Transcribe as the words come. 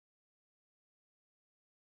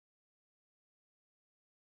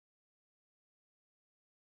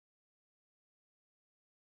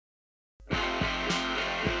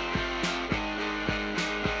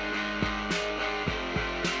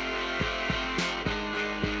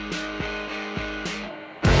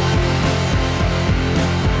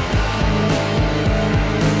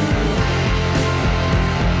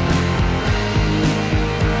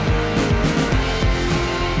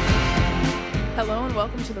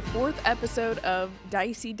the 4th episode of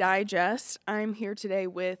Dicey Digest. I'm here today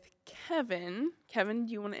with Kevin. Kevin,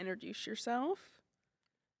 do you want to introduce yourself?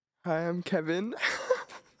 Hi, I'm Kevin.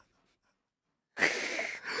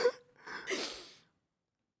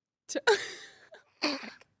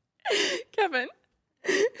 Kevin,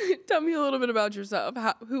 tell me a little bit about yourself.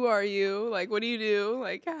 Who are you? Like, what do you do?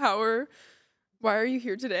 Like, why are you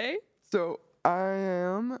here today? So, I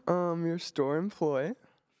am your store employee,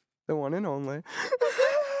 the one and only.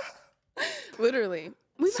 Literally.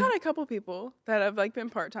 We've had a couple people that have, like,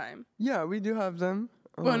 been part-time. Yeah, we do have them.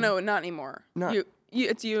 Well, no, not anymore.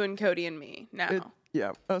 It's you and Cody and me now.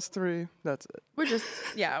 Yeah, us three, that's it.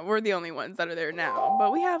 We're the only ones that are there now.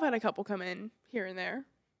 But we have had a couple come in here and there.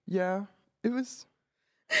 Yeah,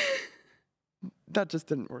 that just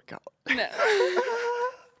didn't work out. No.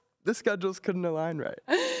 The schedules couldn't align right.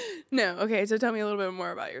 No, okay, so tell me a little bit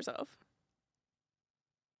more about yourself.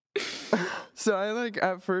 So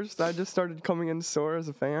at first, I just started coming in the store as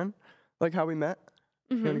a fan, like how we met.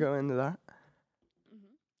 You want to go into that?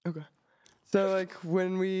 Mm-hmm. Okay. So,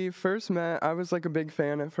 when we first met, I was, a big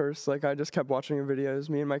fan at first. I just kept watching your videos.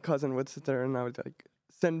 Me and my cousin would sit there, and I would,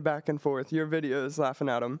 send back and forth your videos, laughing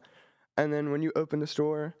at them. And then when you opened the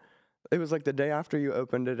store, it was, the day after you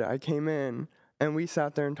opened it, I came in, and we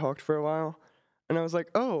sat there and talked for a while. And I was like,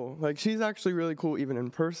 oh, she's actually really cool even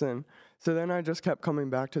in person. So then I just kept coming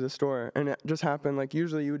back to the store, and it just happened,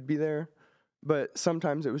 usually you would be there, but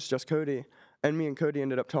sometimes it was just Cody, and me and Cody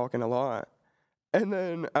ended up talking a lot. And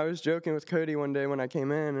then I was joking with Cody one day when I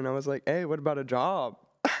came in, and I was like, hey, what about a job?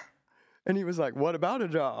 And he was like, what about a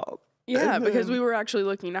job? Yeah, because we were actually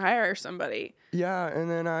looking to hire somebody. Yeah,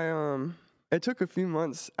 and then it took a few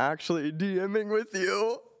months actually DMing with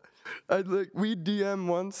you. We'd DM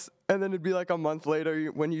once, and then it'd be a month later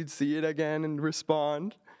when you'd see it again and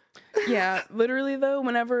respond. Yeah, literally though,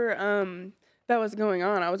 whenever that was going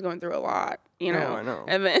on, I was going through a lot, you know. Oh, I know.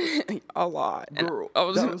 And then a lot. Girl, that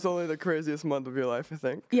was only the craziest month of your life, I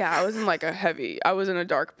think. Yeah, I was in I was in a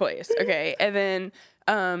dark place. Okay, and then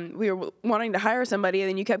we were wanting to hire somebody, and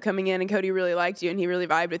then you kept coming in, and Cody really liked you, and he really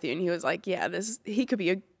vibed with you, and he was like, yeah, he could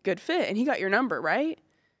be a good fit, and he got your number, right?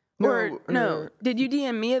 No. Did you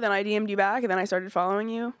DM me, and then I DM'd you back, and then I started following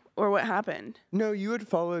you? Or what happened? No, you had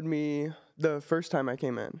followed me the first time I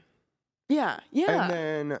came in. Yeah. And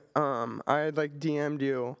then I had DM'd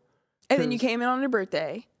you. And then you came in on your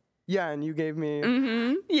birthday. Yeah, and you gave me.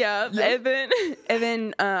 Mm-hmm. Yeah. Yep. And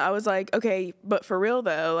then I was like, okay, but for real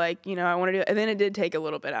though, I want to do it. And then it did take a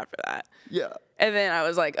little bit after that. Yeah. And then I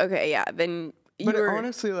was like, okay, yeah. Then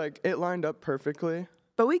honestly, it lined up perfectly.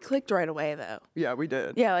 But we clicked right away, though. Yeah, we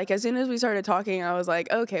did. Yeah, as soon as we started talking, I was like,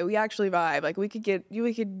 okay, we actually vibe. We could,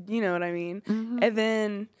 you know what I mean? Mm-hmm. And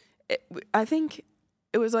then I think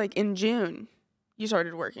it was in June you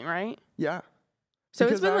started working, right? Yeah. So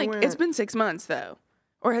because it's been 6 months, though.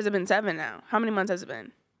 Or has it been 7 now? How many months has it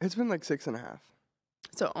been? It's been 6.5.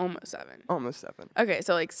 So almost 7. Almost 7. Okay,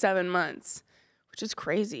 so 7 months, which is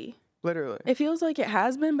crazy. Literally. It feels like it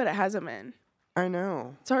has been, but it hasn't been. I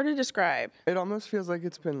know. It's hard to describe. It almost feels like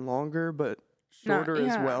it's been longer, but shorter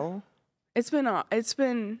as well. It's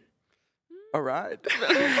been a ride.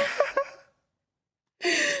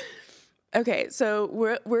 Okay,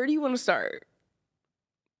 so where do you want to start?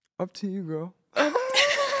 Up to you, girl.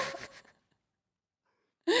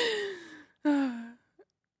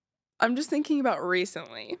 I'm just thinking about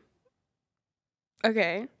recently.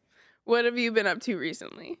 Okay. What have you been up to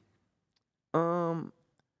recently?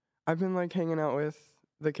 I've been hanging out with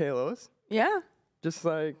the Kalos. Yeah. Just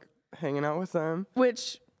hanging out with them.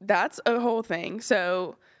 Which that's a whole thing.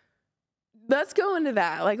 So let's go into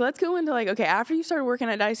that. Let's go into okay, after you started working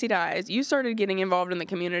at Dicey Digest, you started getting involved in the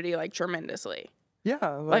community tremendously.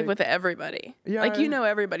 Yeah. With everybody. Yeah. You know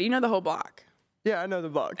everybody. You know the whole block. Yeah, I know the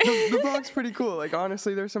block. The block's pretty cool.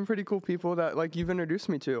 Honestly, there's some pretty cool people that you've introduced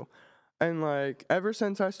me to. And ever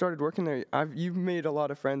since I started working there, you've made a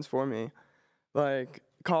lot of friends for me.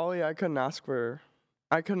 Collie, I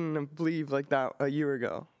couldn't believe that a year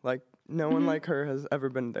ago. No one like her has ever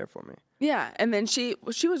been there for me. Yeah, and then she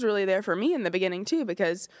was really there for me in the beginning too,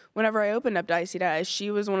 because whenever I opened up Dicey Digest,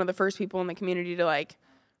 she was one of the first people in the community to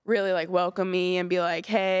really welcome me and be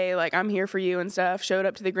hey, I'm here for you and stuff. Showed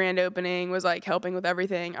up to the grand opening, was helping with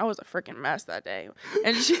everything. I was a freaking mess that day,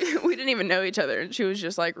 and we didn't even know each other, and she was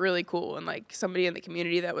just really cool and somebody in the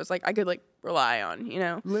community that was I could rely on,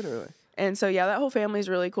 Literally. And so, yeah, that whole family is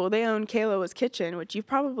really cool. They own Kayla's Kitchen, which you've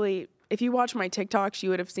probably, if you watch my TikToks, you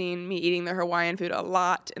would have seen me eating the Hawaiian food a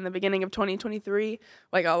lot in the beginning of 2023,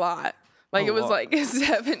 a lot. It was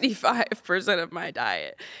 75% of my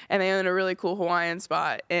diet. And they own a really cool Hawaiian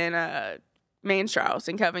spot in Main Strauss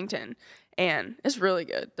in Covington. and it's really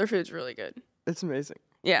good. Their food's really good. It's amazing.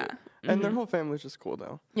 Yeah. And their whole family's just cool,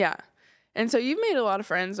 though. Yeah. And so you've made a lot of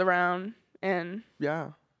friends around, and...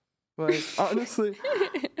 Yeah. Like, honestly,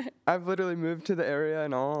 I've literally moved to the area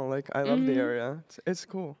and all. Like, I love the area. It's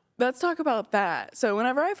cool. Let's talk about that. So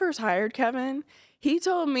whenever I first hired Kevin, he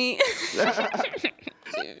told me...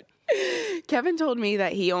 Dude. Kevin told me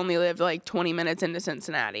that he only lived like 20 minutes into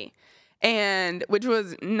Cincinnati, and which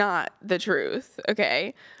was not the truth,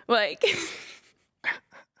 okay? Like...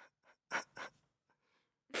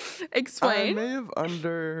 Explain. I may have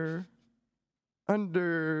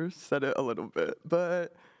undersaid it a little bit,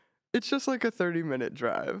 but it's just like a 30-minute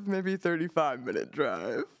drive, maybe 35-minute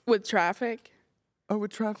drive. With traffic? Oh,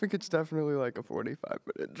 with traffic, it's definitely like a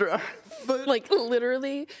 45-minute drive. But like,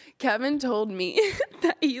 literally, Kevin told me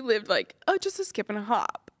that he lived like, just a skip and a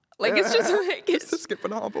hop. Like, it's just like... It's a skip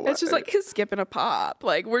and a hop away. It's just like a skip and a pop.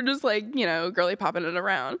 Like, we're just like, girly popping it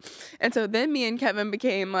around. And so then me and Kevin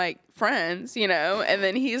became like friends, and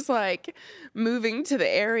then he's like moving to the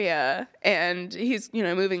area and he's,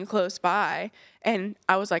 moving close by. And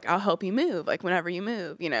I was like, I'll help you move, like whenever you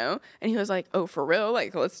move, And he was like, oh, for real?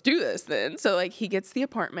 Like, let's do this then. So like he gets the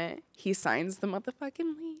apartment. He signs the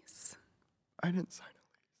motherfucking lease. I didn't sign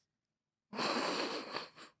a lease.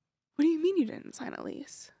 What do you mean you didn't sign a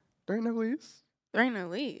lease? There ain't no lease. There ain't no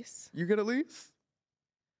lease. You get a lease?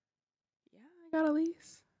 Yeah, I got a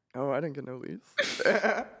lease. Oh, I didn't get no lease.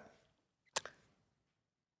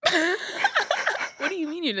 What do you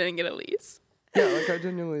mean you didn't get a lease? Yeah, like I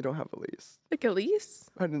genuinely don't have a lease. Like a lease?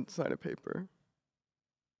 I didn't sign a paper.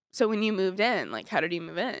 So when you moved in, like how did you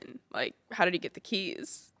move in? Like how did you get the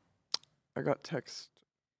keys? I got text.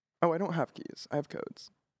 Oh, I don't have keys. I have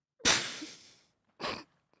codes.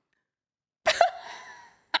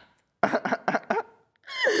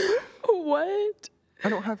 What? I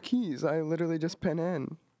don't have keys. I literally just pin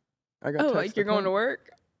in. I got. Oh, like you're going to work?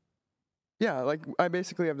 Yeah, like I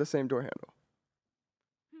basically have the same door handle.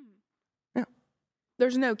 Yeah.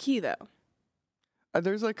 There's no key though.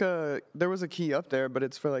 There was a key up there, but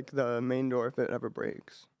it's for like the main door if it ever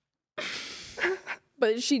breaks.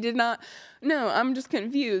 But she did not. No, I'm just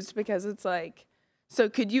confused because it's like, so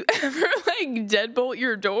could you ever like deadbolt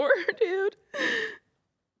your door, dude?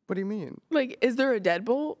 What do you mean? Like, is there a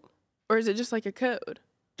deadbolt or is it just like a code?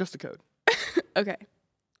 Just a code. Okay.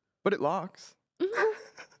 But it locks.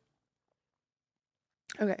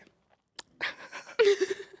 Okay.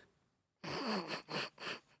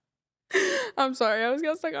 I'm sorry, I was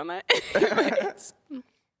got stuck on that. Anyways.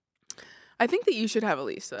 I think that you should have a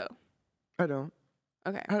lease though. I don't.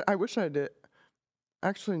 Okay. I wish I did.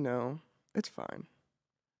 Actually, no. It's fine.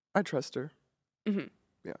 I trust her. Mm-hmm.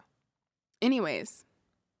 Yeah. Anyways.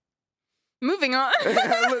 Moving on. Okay,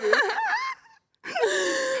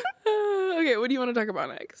 what do you want to talk about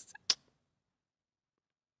next?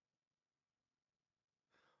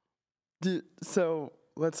 So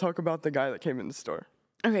let's talk about the guy that came in the store.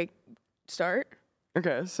 Okay, start.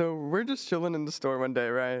 Okay, so we're just chilling in the store one day,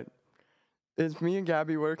 right? It's me and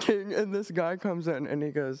Gabbie working, and this guy comes in, and he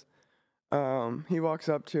goes, he walks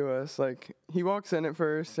up to us, like, he walks in at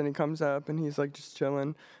first, and he comes up, and he's, like, just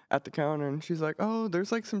chilling at the counter, and she's like, oh,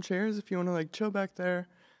 there's, like, some chairs if you want to, like, chill back there.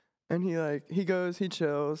 And he goes, he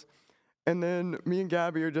chills, and then me and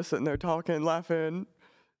Gabbie are just sitting there talking, laughing,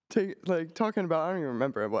 talking about, I don't even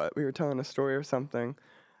remember what, we were telling a story or something,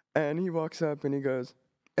 and he walks up, and he goes,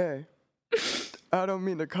 hey, I don't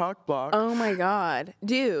mean to cock block. Oh my God.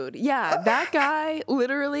 Dude. Yeah, that guy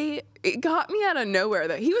literally, it got me out of nowhere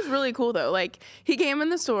though. He was really cool though. Like he came in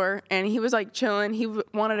the store and he was like chilling. He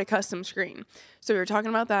wanted a custom screen. So we were talking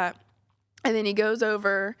about that. And then he goes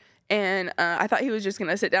over and I thought he was just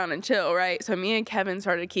going to sit down and chill, right? So me and Kevin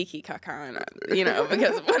started kiki kakaan,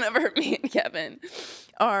 because whenever me and Kevin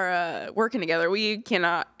are working together, we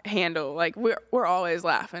cannot handle, like we're always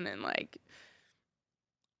laughing and like,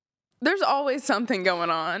 there's always something going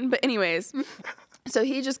on. But anyways, so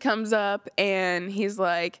he just comes up and he's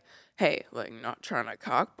like, hey, like, not trying to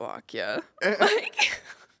cock block ya. Like,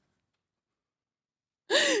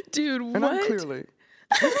 dude, what? And I'm clearly.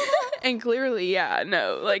 And clearly, yeah,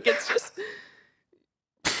 no. Like, it's just...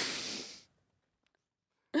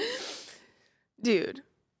 Dude.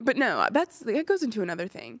 But no, that goes into another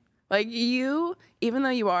thing. Like, you, even though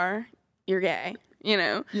you're gay,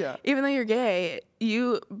 Yeah. Even though you're gay,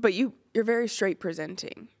 you're very straight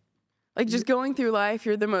presenting. Like just going through life,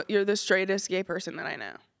 you're the straightest gay person that I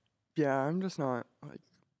know. Yeah, I'm just not like.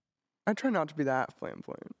 I try not to be that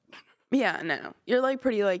flamboyant. Yeah, no, you're like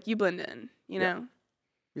pretty like you blend in, you know.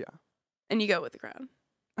 Yeah. And you go with the crowd.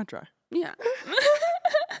 I try. Yeah.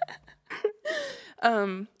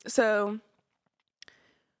 So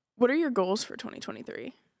What are your goals for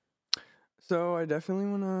 2023? So I definitely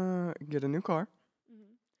want to get a new car.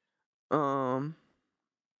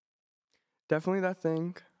 Definitely that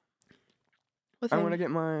thing. I want to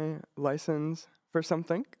get my license for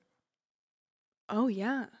something. Oh,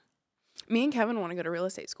 yeah. Me and Kevin want to go to real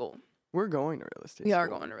estate school. We're going to real estate We school. are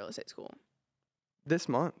going to real estate school. This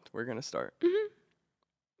month, we're going to start.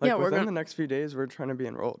 Mm-hmm. Yeah, within the next few days, we're trying to be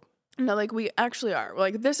enrolled. No, like, we actually are.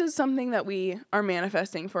 Like, this is something that we are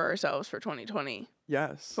manifesting for ourselves for 2020.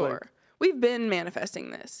 Yes. We've been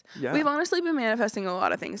manifesting this. Yeah. We've honestly been manifesting a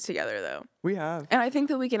lot of things together, though. We have. And I think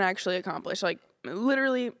that we can actually accomplish, like,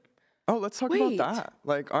 literally. Oh, let's talk about that.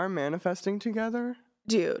 Like, our manifesting together.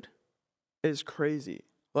 Dude. Is crazy.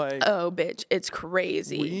 Like. Oh, bitch. It's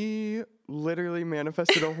crazy. We literally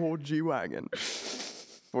manifested a whole G-Wagon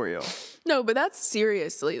for you. No, but that's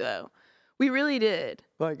seriously, though. We really did.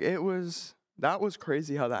 Like, that was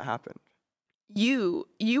crazy how that happened. You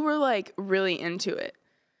were, like, really into it.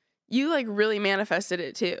 You, like, really manifested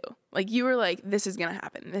it, too. Like, you were like, this is going to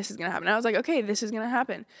happen. This is going to happen. I was like, okay, this is going to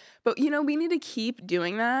happen. But, we need to keep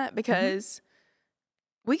doing that because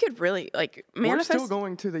we could really, like, manifest. We're still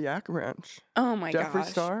going to the Yak Ranch. Oh, my gosh. Jeffree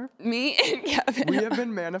Star. Me and Kevin. We have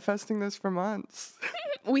been manifesting this for months.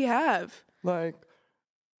 We have. Like,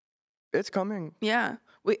 it's coming. Yeah.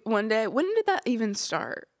 One day, when did that even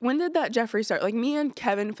start? When did that Jeffree Star? Like, me and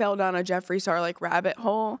Kevin fell down a Jeffree Star, like, rabbit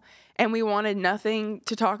hole, and we wanted nothing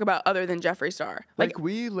to talk about other than Jeffree Star. Like,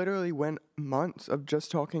 we literally went months of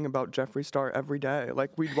just talking about Jeffree Star every day.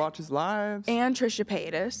 Like, we'd watch his lives. And Trisha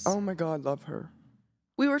Paytas. Oh, my God, love her.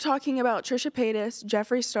 We were talking about Trisha Paytas,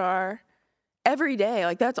 Jeffree Star, every day.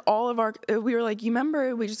 Like, that's all of our, we were like, you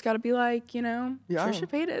remember, we just got to be like, Trisha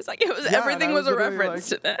Paytas. Like, it was, everything was a reference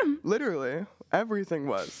to them. Literally, everything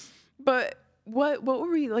was. But what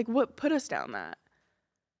were we, like, what put us down that?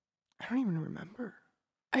 I don't even remember.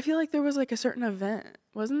 I feel like there was, like, a certain event,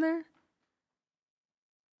 wasn't there?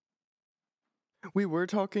 We were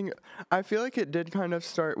talking, I feel like it did kind of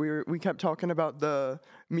start, we kept talking about the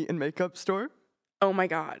meat and makeup store. Oh my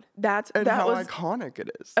God. That how was iconic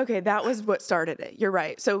it is. Okay, that was what started it. You're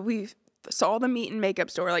right. So we saw the meat and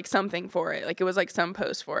makeup store, like something for it. Like it was like some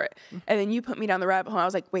post for it. And then you put me down the rabbit hole. I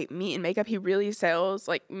was like, wait, meat and makeup? He really sells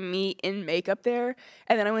like meat and makeup there?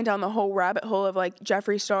 And then I went down the whole rabbit hole of like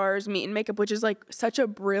Jeffree Star's meat and makeup, which is like such a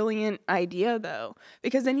brilliant idea though.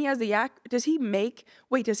 Because then he has the yak. Does he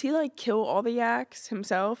like kill all the yaks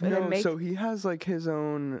himself? And then so he has like his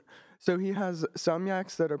own. So he has some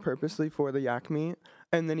yaks that are purposely for the yak meat,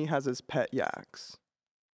 and then he has his pet yaks.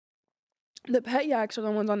 The pet yaks are the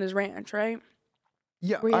ones on his ranch, right?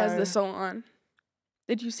 Yeah. Where he has the salon.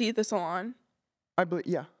 Did you see the salon? I believe,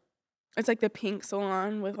 yeah. It's like the pink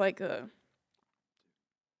salon with like a...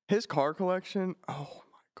 His car collection, oh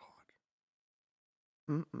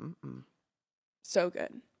my God. So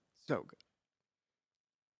good. So good.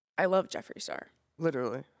 I love Jeffree Star.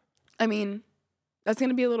 Literally. I mean... That's going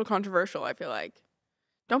to be a little controversial, I feel like.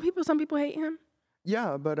 Some people hate him?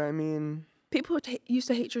 Yeah, but I mean... People used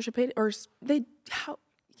to hate Trisha Paytas, or you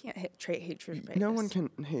can't hate Trisha Paytas. No one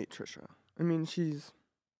can hate Trisha. I mean, she's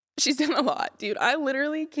done a lot, dude. I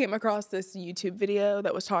literally came across this YouTube video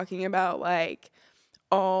that was talking about, like,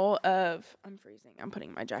 I'm freezing. I'm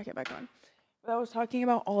putting my jacket back on. That was talking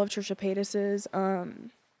about all of Trisha Paytas's, oh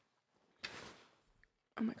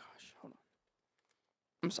my gosh, hold on.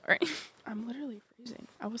 I'm sorry. I'm literally freezing.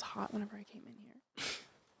 I was hot whenever I came in here.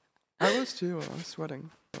 I was too. I was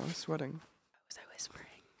sweating. What was I whispering?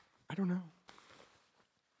 I don't know.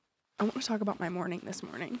 I want to talk about my morning this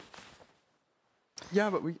morning.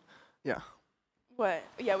 Yeah, but yeah. What?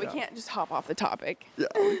 Yeah, we can't just hop off the topic. Yeah,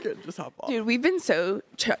 we can't just hop off. Dude, we've been so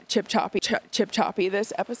chip choppy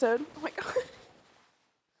this episode. Oh my God.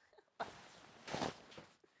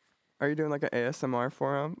 Are you doing like an ASMR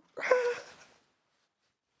for him?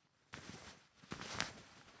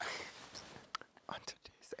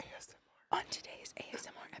 On today's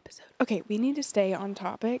ASMR episode. Okay, we need to stay on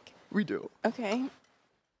topic. We do. Okay.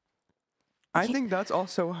 I think that's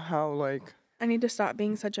also how, like... I need to stop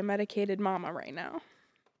being such a medicated mama right now.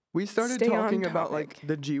 We started talking about, like,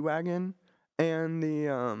 the G-Wagon and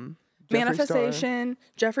the, manifestation,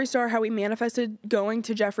 Jeffree Star, how we manifested going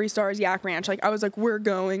to Jeffree Star's Yak Ranch. Like, I was like, we're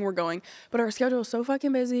going. But our schedule is so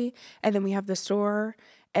fucking busy. And then we have the store.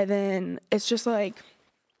 And then it's just like...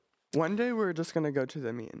 One day we're just going to go to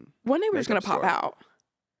the meeting. One day we're just going to pop out.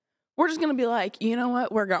 We're just going to be like, you know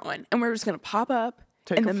what? We're going. And we're just going to pop up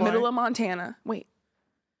in the middle of Montana. Wait.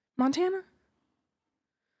 Montana?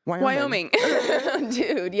 Wyoming.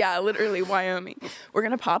 Dude, yeah, literally Wyoming. We're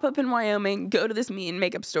going to pop up in Wyoming, go to this meat and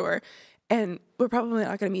makeup store. And we're probably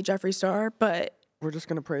not going to meet Jeffree Star, but We're just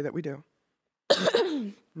going to pray that we do.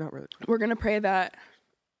 Not really. We're going to pray that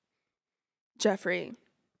Jeffrey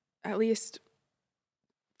at least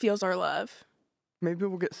feels our love. Maybe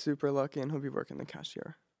we'll get super lucky and he'll be working the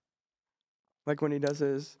cashier. Like when he does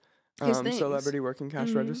his things. celebrity working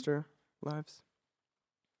cash register lives.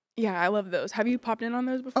 Yeah, I love those. Have you popped in on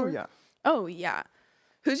those before? Oh, yeah. Oh, yeah.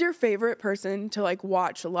 Who's your favorite person to, like,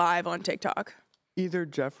 watch live on TikTok? Either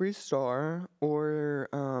Jeffree Star or,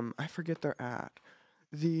 I forget their at.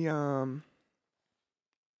 The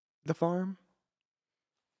farm.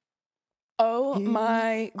 Oh,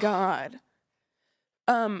 my God.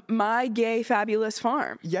 My Gay Fabulous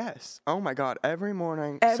Farm. Yes. Oh, my God. Every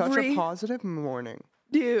morning. Such a positive morning.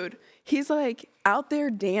 Dude, he's, like, out there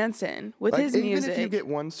dancing with his music. Even if you get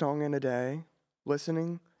one song in a day,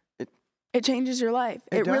 listening, it changes your life.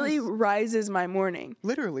 It really rises my morning.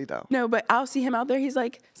 Literally, though. No, but I'll see him out there. He's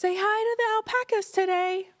like, say hi to the alpacas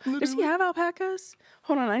today. Literally. Does he have alpacas?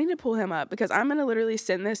 Hold on, I need to pull him up because I'm going to literally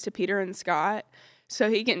send this to Peter and Scott so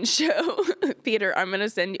he can show Peter. I'm going to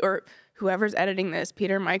send, or whoever's editing this,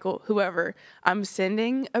 Peter, Michael, whoever, I'm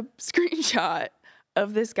sending a screenshot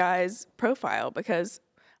of this guy's profile because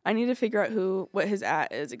I need to figure out what his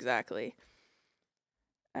at is exactly.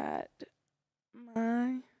 At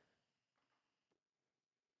my...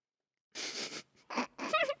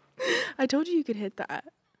 I told you could hit that.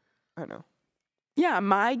 I know. Yeah,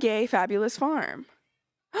 My Gay Fabulous Farm.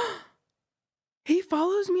 He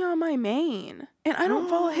follows me on my main. And I don't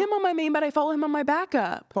follow him on my main, but I follow him on my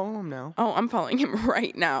backup. Follow him now. Oh, I'm following him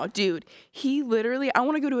right now. Dude, he literally, I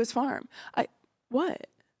want to go to his farm. What?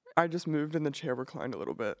 I just moved and the chair reclined a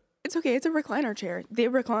little bit. It's okay. It's a recliner chair. They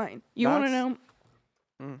recline. You want to know?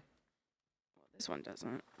 Mm. This one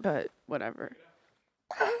doesn't, but whatever.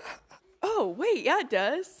 Oh, wait. Yeah, it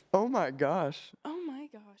does. Oh, my gosh. Oh, my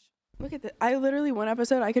gosh. Look at this. I literally, one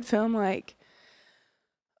episode, I could film like,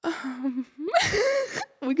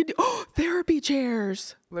 we could do, therapy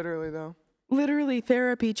chairs. Literally, though. Literally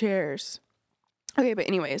therapy chairs. Okay, but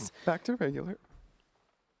anyways. Back to regular.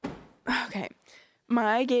 Okay.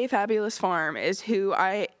 My Gay Fabulous Farm is who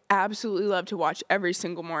I absolutely love to watch every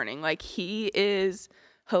single morning. Like, he is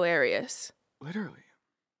hilarious. Literally.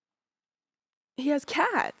 He has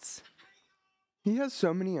cats. He has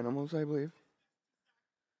so many animals, I believe.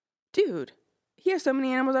 Dude, he has so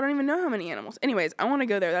many animals. I don't even know how many animals. Anyways, I want to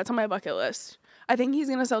go there. That's on my bucket list. I think he's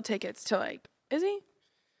going to sell tickets to, like, is he?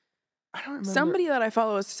 I don't remember. Somebody that I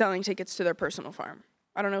follow is selling tickets to their personal farm.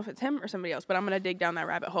 I don't know if it's him or somebody else, but I'm going to dig down that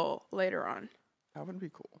rabbit hole later on. That would be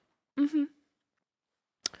cool. Mm-hmm.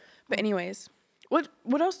 But anyways, what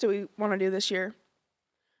else do we want to do this year?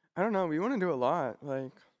 I don't know. We want to do a lot.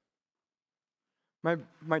 Like, my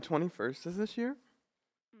 21st is this year.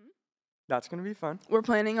 Mm-hmm. That's going to be fun. We're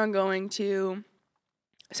planning on going to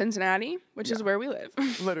Cincinnati, which is where we live.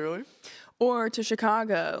 Literally. Or to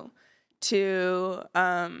Chicago to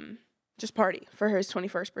just party for his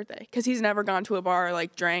 21st birthday. Because he's never gone to a bar,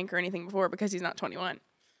 like, drank or anything before because he's not 21.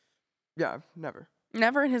 Yeah, never.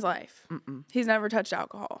 Never in his life. Mm-mm. He's never touched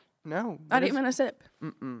alcohol. No. Not even a sip.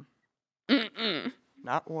 Mm-mm. Mm-mm.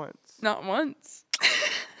 Not once. Not once.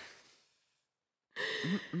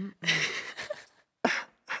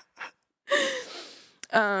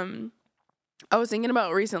 I was thinking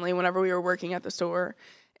about recently whenever we were working at the store,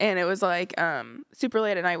 and it was like super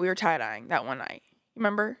late at night. We were tie-dyeing that one night.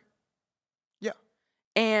 Remember? Yeah.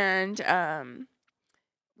 And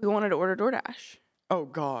we wanted to order DoorDash. Oh,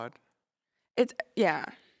 God. Yeah.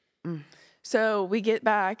 Mm. So we get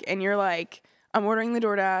back, and you're like, I'm ordering the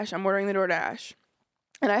DoorDash.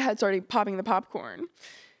 And I had started popping the popcorn.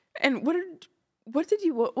 And what was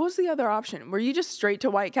the other option? Were you just straight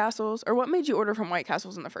to White Castles? Or what made you order from White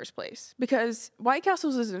Castles in the first place? Because White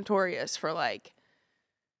Castles is notorious for, like,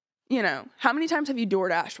 you know, how many times have you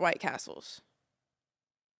DoorDashed White Castles?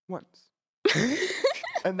 Once.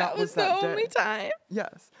 And that was the that only day. time?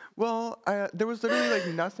 Yes. Well, there was literally, like,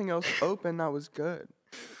 nothing else open that was good.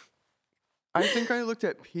 I think I looked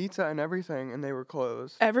at pizza and everything, and they were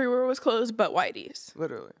closed. Everywhere was closed but Whitey's.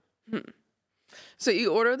 Literally. So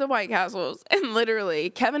you order the White Castles, and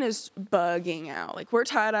literally, Kevin is bugging out. Like, we're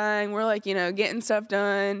tie-dyeing. We're, like, you know, getting stuff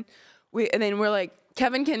done. And then we're like,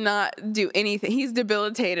 Kevin cannot do anything. He's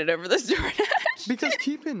debilitated over this DoorDash. Because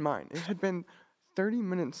keep in mind, it had been 30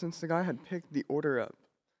 minutes since the guy had picked the order up.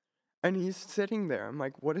 And he's sitting there. I'm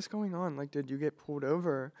like, what is going on? Like, did you get pulled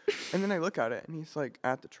over? And then I look at it, and he's, like,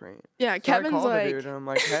 at the train. Yeah, so Kevin's I called like... the dude, and I'm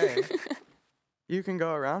like, hey, you can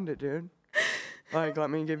go around it, dude. Like, let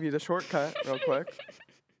me give you the shortcut real quick.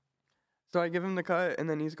 So I give him the cut, and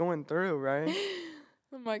then he's going through, right?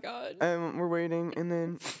 Oh, my God. And we're waiting, and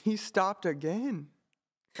then he stopped again.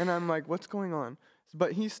 And I'm like, what's going on?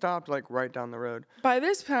 But he stopped, like, right down the road. By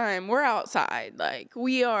this time, we're outside. Like,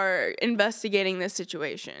 we are investigating this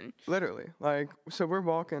situation. Literally. Like, so we're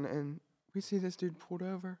walking, and we see this dude pulled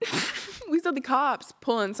over. We saw the cops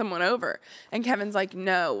pulling someone over. And Kevin's like,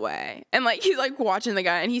 no way. And, like, he's, like, watching the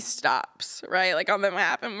guy, and he stops, right? Like, on the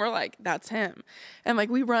map, and we're like, that's him. And, like,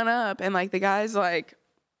 we run up, and, like, the guy's like,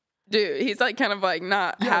 dude, he's, like, kind of, like,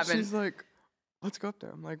 not having. She's like, let's go up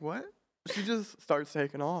there. I'm like, what? She just starts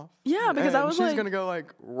taking off. Yeah, because I was she's like, going to go,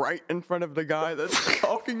 like, right in front of the guy that's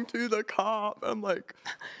talking to the cop. I'm like,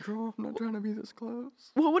 girl, I'm not trying to be this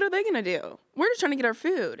close. well, what are they going to do? We're just trying to get our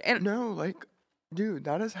food. And No, like, dude,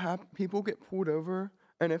 that is people get pulled over.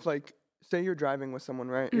 And if, like, say you're driving with someone,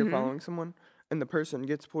 right? You're following someone, and the person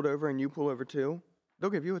gets pulled over and you pull over too,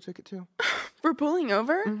 they'll give you a ticket too. for pulling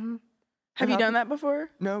over? Mm-hmm. Have you done that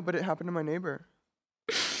before? No, but it happened to my neighbor.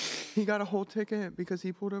 He got a whole ticket because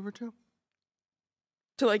he pulled over too.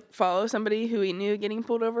 To, like, follow somebody who he knew getting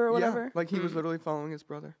pulled over or whatever? Yeah, like he was literally following his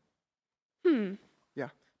brother. Yeah.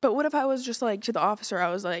 But what if I was just, like, to the officer,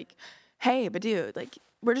 I was like, hey, but dude, like,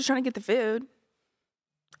 we're just trying to get the food.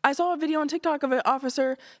 I saw a video on TikTok of an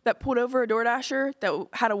officer that pulled over a DoorDasher that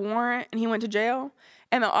had a warrant and he went to jail.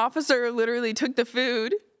 And the officer literally took the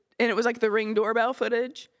food, and it was, like, the Ring doorbell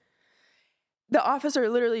footage. The officer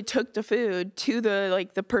literally took the food to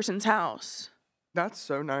the person's house. That's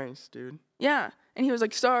so nice, dude. Yeah. And he was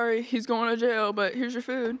like, sorry, he's going to jail, but here's your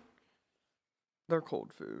food. They're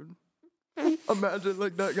cold food. Imagine,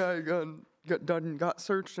 like, that guy got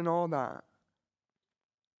searched and all that.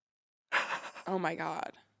 Oh, my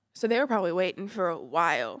God. So they were probably waiting for a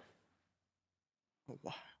while.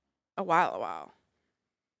 A while.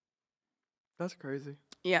 That's crazy.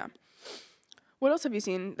 Yeah. What else have you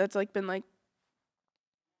seen that's, like, been, like,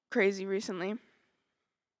 crazy recently?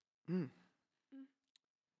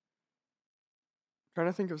 Trying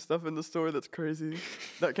to think of stuff in the store that's crazy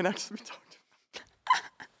that can actually be talked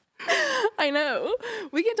about. I know.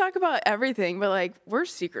 We can talk about everything, but, like, we're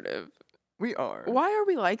secretive. We are. Why are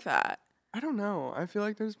we like that? I don't know. I feel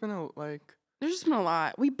like there's been There's just been a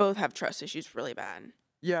lot. We both have trust issues really bad.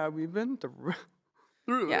 Yeah, we've been through.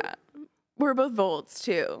 Yeah. We're both volts,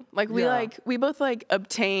 too. Like, we both, like,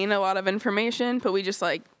 obtain a lot of information, but we just,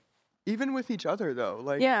 like. Even with each other, though.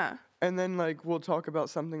 Like. Yeah. And then, like, we'll talk about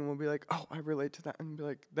something and we'll be like, oh, I relate to that. And be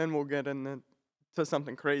like, then we'll get into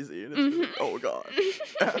something crazy. And it's just like, oh, God.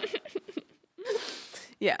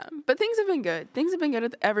 Yeah. But things have been good. Things have been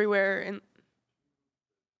good everywhere. And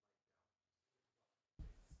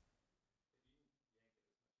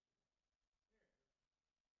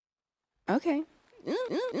okay.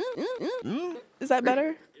 Is that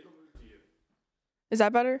better? Is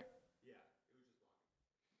that better?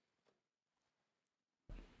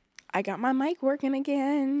 I got my mic working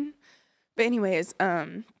again. But anyways,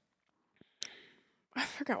 I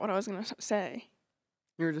forgot what I was going to say.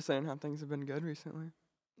 You were just saying how things have been good recently.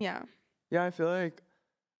 Yeah. Yeah, I feel like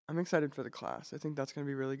I'm excited for the class. I think that's going to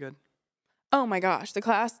be really good. Oh my gosh, the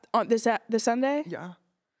class on this Sunday? Yeah.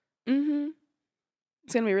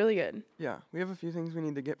 It's going to be really good. Yeah, we have a few things we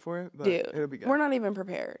need to get for it, but Dude, it'll be good. We're not even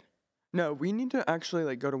prepared. No, we need to actually,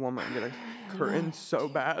 like, go to Walmart and get a curtain so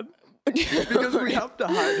bad. Because we have to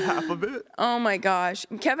hide half of it. Oh my gosh.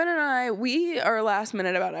 Kevin and I, we are last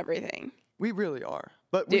minute about everything. We really are.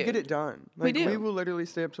 But we get it done. Like, we do. We will literally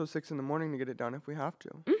stay up till 6 a.m. to get it done if we have to.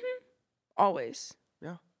 Always.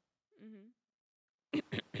 Yeah.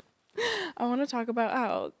 I want to talk about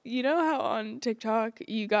how on TikTok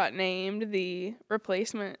you got named the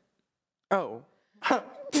replacement? Oh.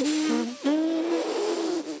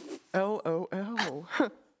 LOL.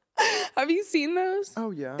 Have you seen those?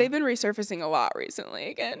 Oh, yeah. They've been resurfacing a lot recently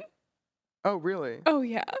again. Oh, really? Oh,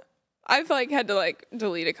 yeah. I've, like, had to, like,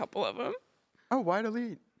 delete a couple of them. Oh, why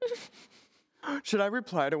delete? Should I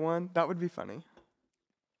reply to one? That would be funny.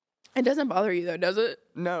 It doesn't bother you, though, does it?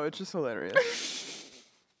 No, it's just hilarious.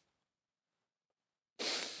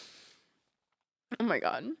 Oh, my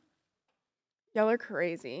God. Y'all are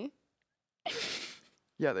crazy.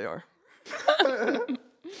 Yeah, they are.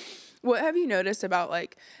 What have you noticed about,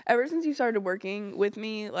 like, ever since you started working with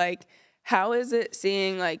me, like, how is it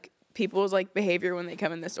seeing, like, people's, like, behavior when they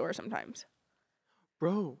come in the store sometimes?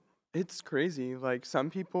 Bro, it's crazy. Like, some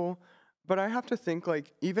people, but I have to think,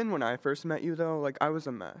 like, even when I first met you, though, like, I was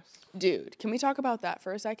a mess. Dude, can we talk about that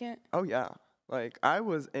for a second? Oh, yeah. Like, I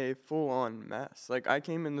was a full-on mess. Like, I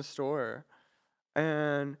came in the store,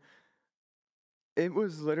 and it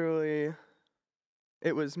was literally,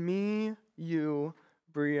 it was me, you,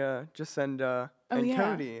 Bria, Jacinda, and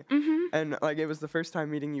Cody. And, like, it was the first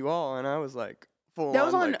time meeting you all, and I was, like, full on. That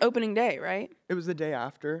was on like, opening day, right? it was the day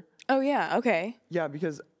after. Oh, yeah, okay. Yeah,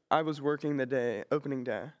 because I was working the day, opening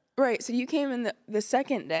day. Right, so you came in the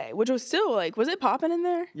second day, which was still, like, was it popping in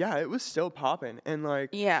there? Yeah, it was still popping. And, like,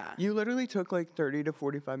 Yeah. you literally took, like, 30 to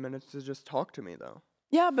 45 minutes to just talk to me, though.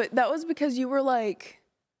 Yeah, but that was because you were, like,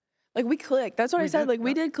 we clicked. That's what I said. Like,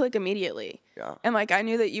 we did click immediately. Yeah. And, like, I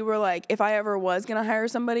knew that you were, like, if I ever was going to hire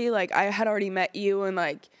somebody, like, I had already met you and,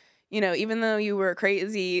 like, you know, even though you were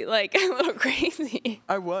crazy, like, a little crazy.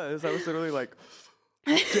 I was literally, like,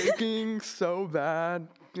 shaking so bad,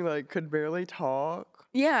 like, could barely talk.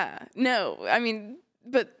 Yeah. No, I mean,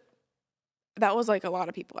 but that was, like, a lot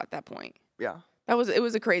of people at that point. Yeah. It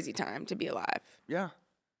was a crazy time to be alive. Yeah.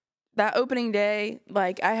 That opening day,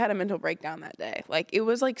 like, I had a mental breakdown that day. Like, it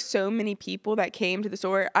was, like, so many people that came to the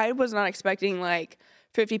store. I was not expecting, like,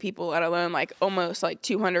 50 people, let alone, like, almost, like,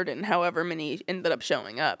 200 and however many ended up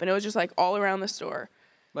showing up. And it was just, like, all around the store.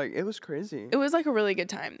 Like, it was crazy. It was, like, a really good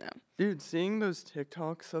time, though. Dude, seeing those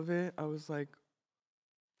TikToks of it, I was like...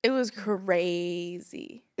 It was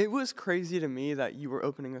crazy. It was crazy to me that you were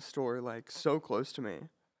opening a store, like, so close to me.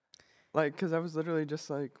 Like, because I was literally just,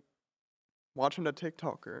 like, watching a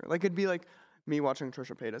TikToker. Like, it'd be, like, me watching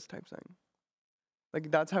Trisha Paytas type thing. Like,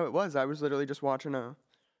 that's how it was. I was literally just watching a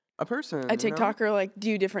person. A TikToker, like,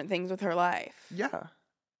 do different things with her life. Yeah.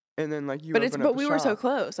 And then, like, you But we were so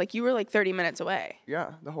close. Like, you were, like, 30 minutes away.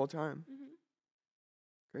 Yeah, the whole time. Mm-hmm.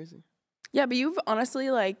 Crazy. Yeah, but you've honestly,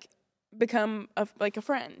 like, become, a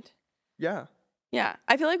friend. Yeah. Yeah.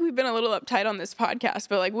 I feel like we've been a little uptight on this podcast,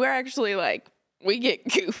 but, like, we're actually, like, we get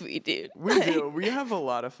goofy, dude. We do. We have a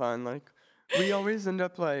lot of fun. Like, we always end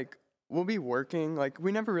up, like, we'll be working. Like,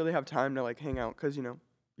 we never really have time to, like, hang out because, you know,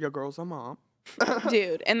 your girl's a mom.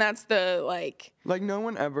 Dude, and that's the, like... Like, no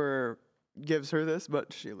one ever gives her this,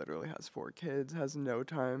 but she literally has 4 kids, has no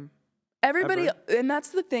time. Everybody, ever. and that's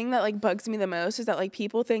the thing that, like, bugs me the most is that, like,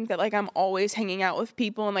 people think that, like, I'm always hanging out with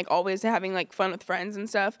people and, like, always having, like, fun with friends and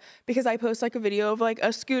stuff because I post, like, a video of, like,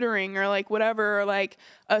 us scootering or, like, whatever, or, like,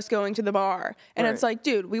 us going to the bar. And Right. It's like,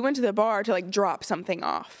 dude, we went to the bar to, like, drop something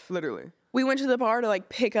off. Literally. We went to the bar to, like,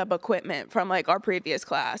 pick up equipment from, like, our previous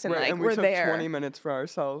class. And, Right, like, and we we're took there. 20 minutes for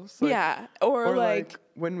ourselves. Like, Yeah. Or, like,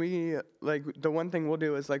 when we, like, the one thing we'll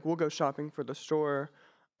do is, like, we'll go shopping for the store.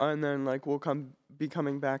 And then, like, we'll be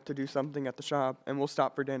coming back to do something at the shop, and we'll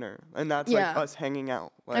stop for dinner. And that's, like, us hanging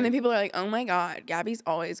out. Like, and then people are like, oh, my God, Gabbie's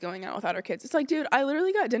always going out without her kids. It's like, dude, I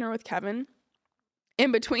literally got dinner with Kevin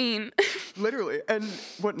in between. Literally. And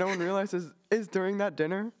what no one realizes is during that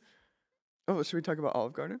dinner... Oh, should we talk about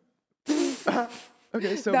Olive Garden?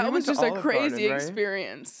 Okay, so that we was went just to a Olive crazy Garden, right?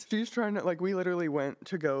 experience. She's trying to, like, we literally went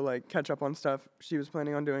to go, like, catch up on stuff. She was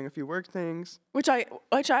planning on doing a few work things. Which I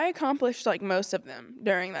accomplished, like, most of them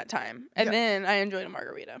during that time. And then I enjoyed a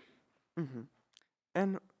margarita. Mm-hmm.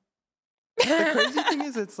 And the crazy thing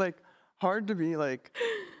is, it's, like, hard to be, like,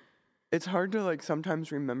 it's hard to, like,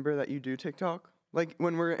 sometimes remember that you do TikTok. Like,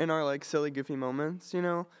 when we're in our, like, silly, goofy moments, you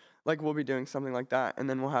know? Like, we'll be doing something like that, and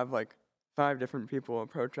then we'll have, like, 5 different people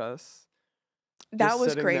approach us. That was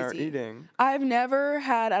sitting crazy. there eating. I've never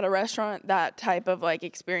had at a restaurant that type of, like,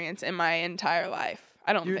 experience in my entire life.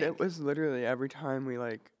 I don't think. Dude, it was literally every time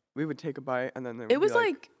we would take a bite and then there would It was be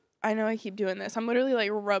like, I know I keep doing this. I'm literally, like,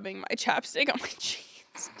 rubbing my chapstick on my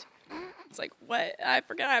cheeks. It's like, what? I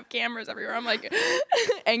forget I have cameras everywhere. I'm, like,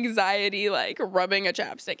 anxiety, like, rubbing a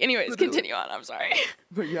chapstick. Anyways, literally. Continue on. I'm sorry.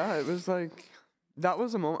 But yeah, it was like, that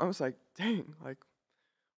was a moment I was like, dang, like,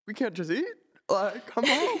 we can't just eat. Like, come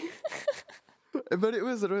on. But it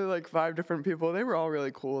was literally like 5 different people. They were all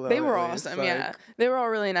really cool though. They were awesome, like, yeah. They were all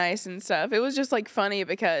really nice and stuff. It was just, like, funny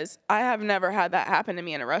because I have never had that happen to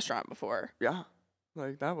me in a restaurant before. Yeah.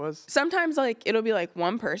 Like, that was... Sometimes, like, it'll be, like,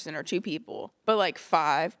 1 person or 2 people, but, like,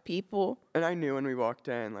 5 people. And I knew when we walked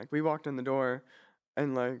in, like, we walked in the door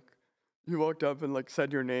and, like, you walked up and, like,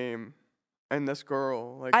 said your name and this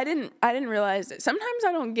girl, like... I didn't realize it. Sometimes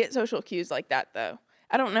I don't get social cues like that, though.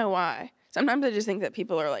 I don't know why. Sometimes I just think that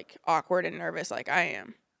people are, like, awkward and nervous like I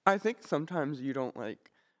am. I think sometimes you don't, like,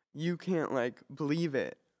 you can't, like, believe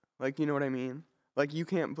it. Like, you know what I mean? Like, you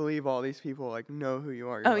can't believe all these people, like, know who you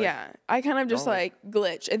are. You're like, yeah. I kind of just, oh. like,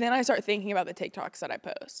 glitch. And then I start thinking about the TikToks that I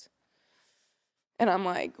post. And I'm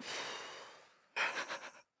like,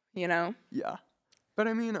 you know? Yeah. But,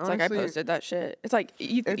 I mean, It's honestly... like I posted that shit. It's like,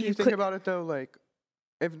 if you think about it, though, like,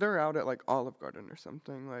 if they're out at, like, Olive Garden or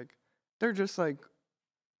something, like, they're just, like,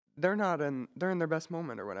 they're in their best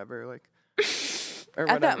moment or whatever, like... Or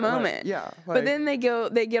at that whatever, moment. like, yeah. Like, but then they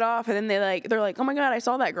get off and then they're like, oh my God, I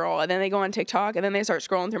saw that girl. And then they go on TikTok and then they start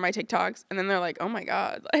scrolling through my TikToks and then they're like, oh my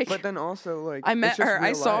God. Like, but then also, like, I met it's just her. I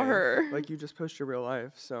real saw life. her. Like, you just post your real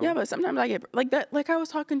life, so. Yeah, but sometimes I get, like that, like I was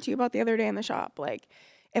talking to you about the other day in the shop. Like,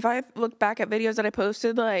 if I look back at videos that I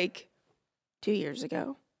posted, like, 2 years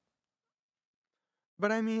ago,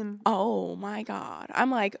 But I mean, oh my God. I'm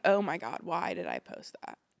like, oh my God, why did I post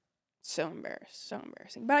that? So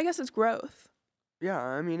embarrassing. But I guess it's growth. yeah,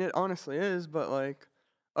 I mean, it honestly is, but like,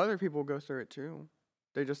 other people go through it too.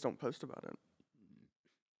 They just don't post about it.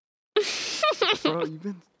 Bro,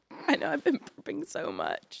 I know, I've been burping so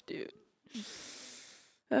much, dude.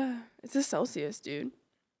 It's a Celsius, dude.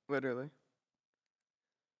 Literally.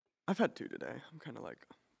 I've had 2 today. I'm kind of like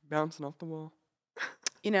bouncing off the wall.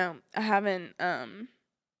 You know, I haven't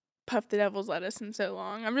puffed the devil's lettuce in so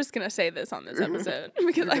long. I'm just gonna say this on this episode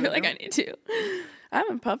because I feel like I need to. I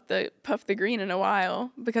haven't puffed the green in a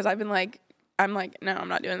while because I'm like, no, I'm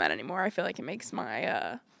not doing that anymore. I feel like it makes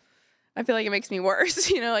me worse,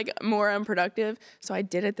 you know, like more unproductive. So I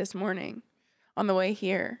did it this morning on the way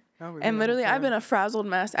here. And literally, I've been a frazzled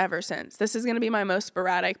mess ever since. This is going to be my most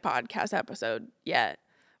sporadic podcast episode yet.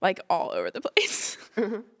 Like, all over the place.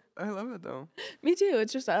 I love it, though. Me too.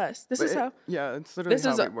 It's just us. Yeah, it's literally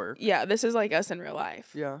how we work. Yeah, this is like us in real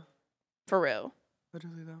life. Yeah. For real.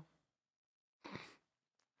 Literally, though.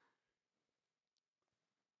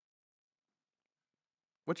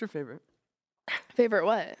 What's your favorite? Favorite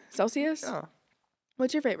what? Celsius? Yeah.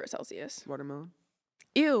 What's your favorite Celsius? Watermelon.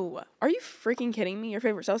 Ew. Are you freaking kidding me? Your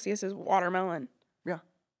favorite Celsius is watermelon. Yeah.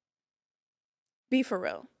 Be for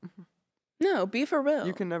real. Mm-hmm. No, be for real.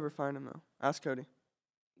 You can never find them, though. Ask Cody.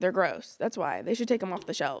 They're gross. That's why. They should take them off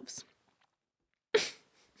the shelves.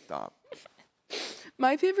 Stop.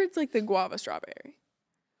 My favorite's like the guava strawberry.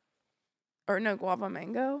 Or no, guava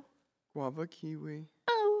mango. Guava kiwi.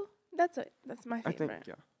 Oh, that's my favorite. I think,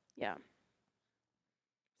 yeah. Yeah.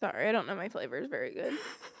 Sorry, I don't know my flavors very good.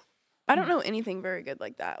 I don't know anything very good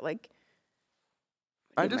like that. Like,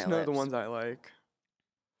 I just know the ones I like.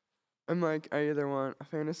 I'm like, I either want a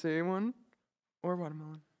fantasy one or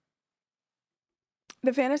watermelon.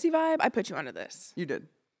 The fantasy vibe, I put you onto this. You did.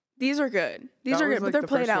 These are good. These are good, but they're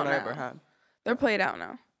played out now. That was the first one I ever had. They're played out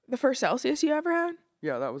now. The first Celsius you ever had?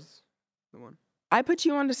 Yeah, that was the one. I put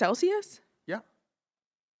you onto Celsius? Yeah.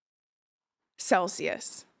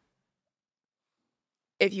 Celsius.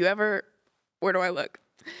 If you ever, where do I look?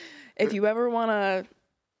 If you ever want to,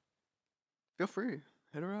 feel free.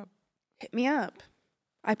 Hit her up. Hit me up.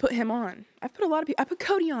 I put him on. I put a lot of people. I put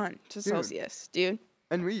Cody on to Celsius, dude.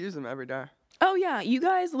 And we use them every day. Oh yeah, you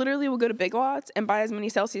guys literally will go to Big Lots and buy as many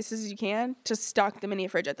Celsiuses as you can to stock them in your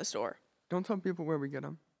fridge at the store. Don't tell people where we get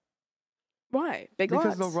them. Why? Big Lots?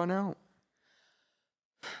 Because they'll run out.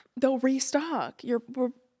 They'll restock.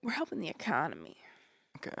 We're helping the economy.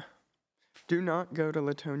 Okay. Do not go to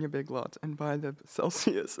Latonia Big Lots and buy the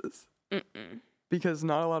Celsiuses. Because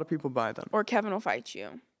not a lot of people buy them. Or Kevin will fight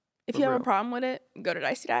you. If you have a problem with it, go to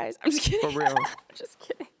Dicey Digest. I'm just kidding. For real. I'm just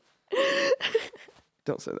kidding.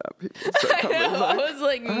 Don't say that, people. I was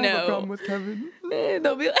like, no. I have a problem with Kevin.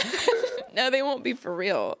 They'll be like, no, they won't be for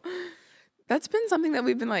real. That's been something that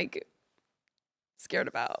we've been like scared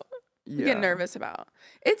about. Yeah. We get nervous about.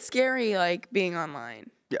 It's scary, like being online.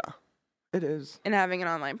 Yeah, it is. And having an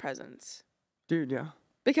online presence. Dude, yeah.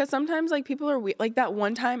 Because sometimes like people are like that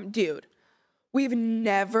one time, dude, we've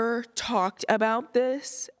never talked about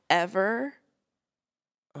this ever.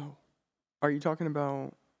 Oh, are you talking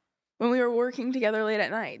about when we were working together late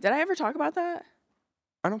at night? Did I ever talk about that?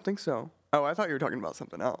 I don't think so. Oh, I thought you were talking about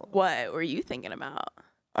something else. What were you thinking about?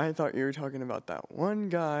 I thought you were talking about that one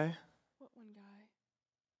guy. What one guy?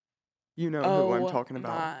 You know who I'm talking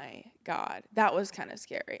about. Oh my God. That was kind of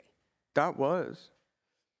scary. That was.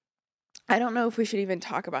 I don't know if we should even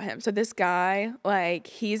talk about him. So this guy,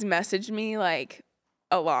 he's messaged me,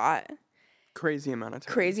 a lot. Crazy amount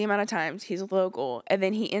of times. He's local. And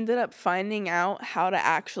then he ended up finding out how to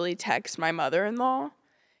actually text my mother-in-law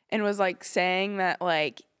and was, saying that,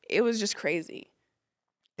 it was just crazy.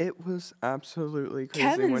 It was absolutely crazy.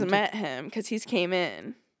 Kevin's met him because he's came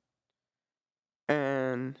in.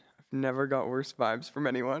 And I've never got worse vibes from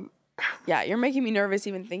anyone. Yeah, you're making me nervous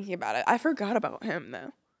even thinking about it. I forgot about him,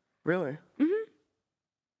 though. Really? Mm-hmm.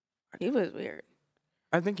 He was weird.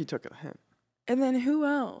 I think he took a hint. And then who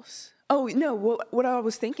else? Oh, no, what I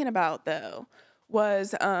was thinking about, though,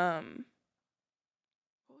 was, what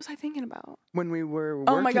was I thinking about? When we were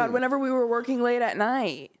working. Oh, my God, whenever we were working late at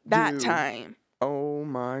night. That time. Oh,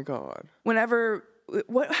 my God. What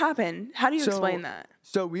happened? How do you explain that?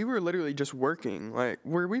 So we were literally just working.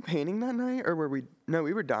 Were we painting that night or were we? No,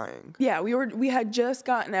 we were dyeing. Yeah, we had just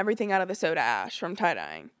gotten everything out of the soda ash from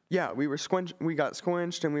tie-dyeing. Yeah, we got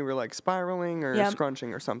squinched and we were spiraling or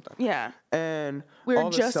scrunching or something. Yeah. And we were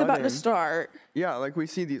just about to start. Yeah, we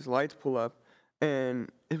see these lights pull up and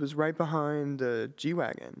it was right behind the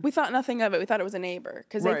G-Wagon. We thought nothing of it. We thought it was a neighbor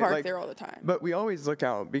because they Right, park like, there all the time. But we always look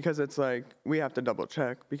out because it's like we have to double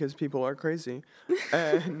check because people are crazy.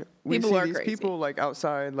 And we People see are these crazy. people like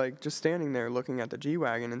outside, like just standing there looking at the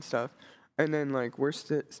G-Wagon and stuff. And then like we're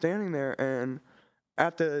standing there, and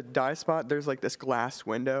at the dye spot, there's like this glass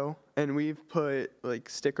window, and we've put like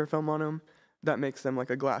sticker film on them that makes them like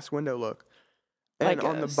a glass window look. And Like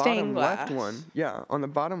on a the stained bottom left glass. one, on the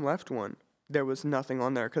bottom left one, there was nothing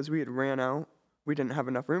on there because we had ran out. We didn't have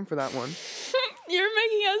enough room for that one. You're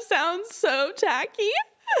making us sound so tacky,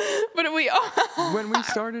 but we are. When we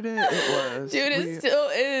started it, it was. Dude, it still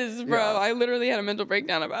is, bro. Yeah. I literally had a mental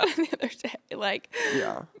breakdown about it the other day. Like,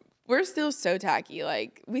 Yeah. we're still so tacky.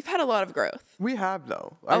 Like, we've had a lot of growth. We have,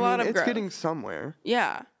 though. A lot of it's growth. getting somewhere.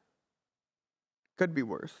 Yeah. Could be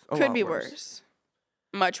worse. Could be worse.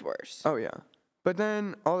 Much worse. Oh, yeah. But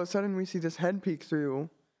then, all of a sudden, we see this head peek through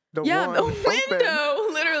the Yeah, one the open, window.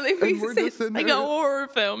 Literally, we And we're see just it's in like a there. horror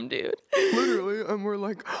film, dude. Literally, and we're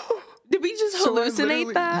like... Did we just So I hallucinate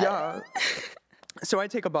literally- that? Yeah. So I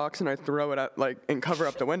take a box and I throw it at, like, and cover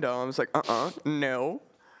up the window. I was like, no.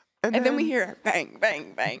 And then we hear bang,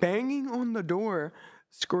 bang, bang. banging on the door,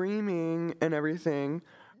 screaming and everything.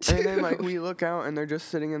 And then, like, we look out and they're just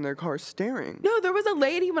sitting in their car staring. No, there was a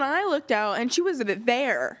lady when I looked out, and she was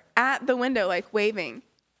there at the window, like, waving.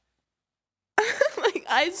 Like,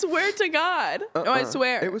 I swear to God. No, I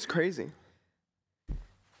swear. It was crazy.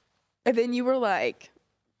 And then you were like,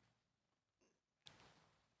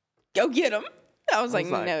 go get him. I was like,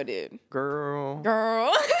 no, dude. Girl.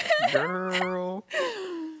 Girl. Girl.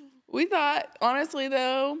 We thought, honestly,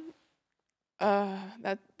 though,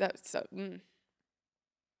 that's so... It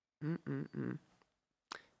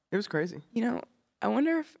was crazy. You know, I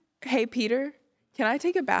wonder if... Hey, Peter, can I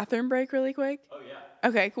take a bathroom break really quick? Oh, yeah.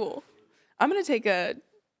 Okay, cool. I'm going to take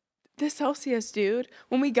this Celsius, dude.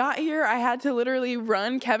 When we got here, I had to literally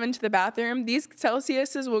run Kevin to the bathroom. These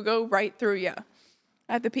Celsiuses will go right through you.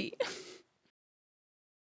 I have to pee.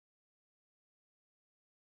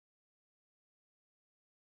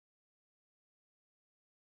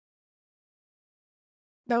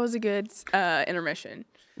 That was a good intermission.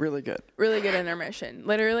 Really good. Really good intermission.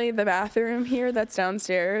 Literally, the bathroom here that's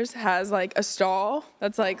downstairs has like a stall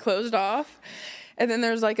that's like closed off. And then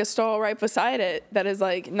there's like a stall right beside it that is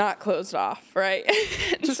like not closed off, right?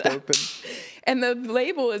 Just open. And the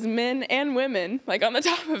label is men and women, like on the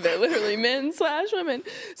top of it, literally men/women.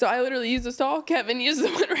 So I literally used the stall. Kevin used the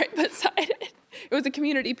one right beside it. It was a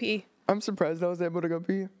community pee. I'm surprised I was able to go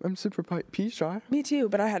pee. I'm super pee shy. Me too,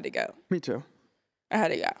 but I had to go. Me too. I had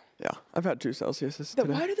to go. Yeah, I've had 2 Celsiuses But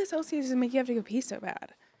today. why do the Celsius make you have to go pee so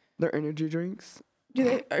bad? They're energy drinks. Do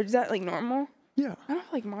they? Or is that like normal? Yeah. I don't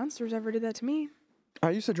feel like Monsters ever did that to me.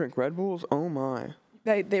 I used to drink Red Bulls. Oh, my.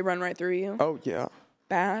 They run right through you. Oh, yeah.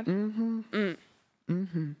 Bad.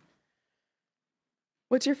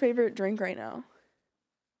 What's your favorite drink right now?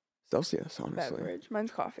 Celsius, honestly. Beverage.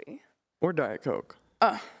 Mine's coffee. Or Diet Coke.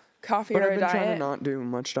 Coffee But or I've a been trying to diet? not do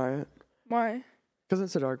much diet. Why? Because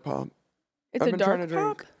it's a dark pop. It's I've a been trying dark to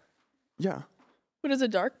pop? drink- Yeah. What is a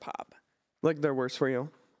dark pop? Like, they're worse for you.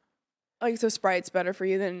 Like, so Sprite's better for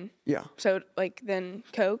you than Yeah. than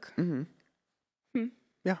Coke?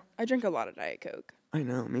 Yeah. I drink a lot of Diet Coke. I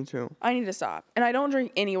know. Me too. I need to stop. And I don't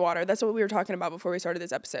drink any water. That's what we were talking about before we started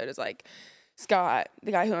this episode, is like Scott,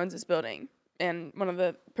 the guy who owns this building, and one of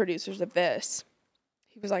the producers of this,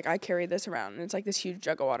 he was like, I carry this around, and it's like this huge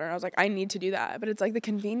jug of water. And I was like, I need to do that. But it's like the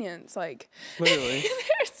convenience, like, Literally.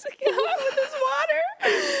 there's with this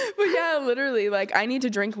water. But yeah, literally, like, I need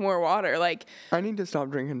to drink more water. Like, I need to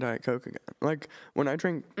stop drinking Diet Coke again. Like, when I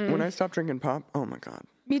stop drinking pop, oh my God.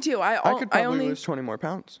 me too. I could probably lose 20 more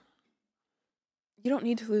pounds. You don't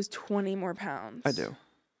need to lose 20 more pounds. I do.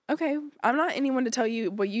 Okay. I'm not anyone to tell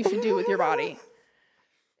you what you should do with your body.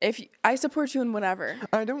 I support you in whatever.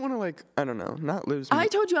 I don't want to, like, I don't know, not lose. I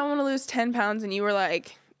told you I want to lose 10 pounds, and you were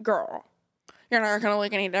like, girl, you're not going to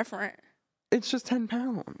look any different. It's just 10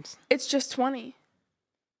 pounds. It's just 20.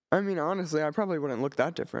 I mean, honestly, I probably wouldn't look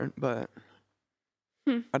that different, but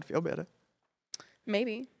I'd feel better.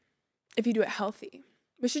 Maybe. If you do it healthy.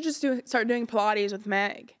 We should just start doing Pilates with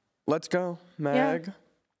Meg. Let's go, Meg. Yeah.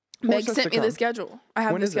 More Meg stuff sent to me the come. schedule. I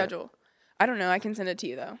have When the is it? schedule. I don't know. I can send it to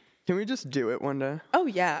you, though. Can we just do it one day? Oh,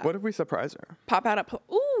 yeah. What if we surprise her? Pop out at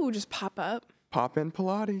Ooh, just pop up. Pop in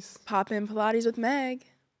Pilates. Pop in Pilates with Meg.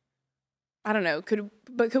 I don't know. Could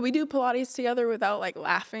we do Pilates together without, like,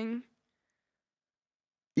 laughing?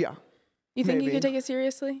 Yeah. You think you Maybe. could take it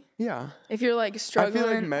seriously? Yeah. If you're, like, I struggling,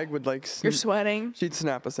 feel like Meg would, like, you're sweating. she'd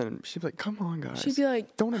snap us in. She'd be like, come on, guys. She'd be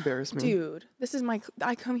like, don't embarrass me. dude, this is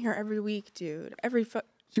I come here every week, dude.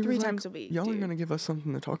 She was 3 like, times a week. y'all are dude. going to give us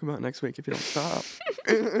something to talk about next week if you don't stop.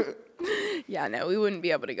 Yeah, no, we wouldn't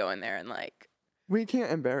be able to go in there and like. We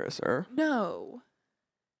can't embarrass her. No.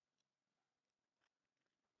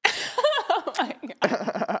 Oh my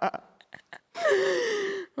god.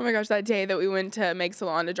 Oh my gosh, that day that we went to Meg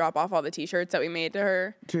Salon to drop off all the t-shirts that we made to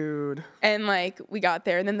her. Dude. And like we got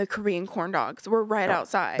there and then the Korean corn dogs were right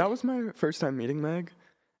outside. That was my first time meeting Meg.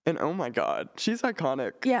 And oh my god, she's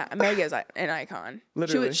iconic. Yeah, Meg is an icon.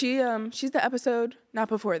 Literally. She's the episode, not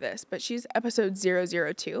before this, but she's episode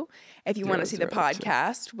 002. If you want to see the 002.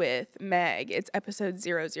 podcast with Meg, it's episode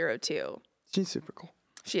 002. She's super cool.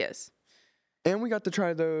 She is. And we got to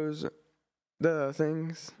try the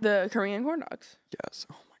things. The Korean corn dogs. Yes.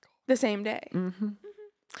 Oh my god. The same day. Mm-hmm.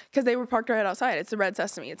 Because they were parked right outside. It's the Red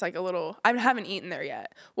Sesame. It's like a little, I haven't eaten there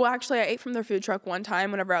yet. Well, actually, I ate from their food truck one time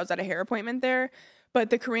whenever I was at a hair appointment there. But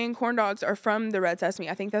the Korean corn dogs are from the Red Sesame.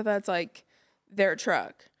 I think that's like their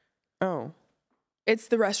truck. Oh. It's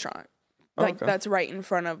the restaurant. Like okay. that's right in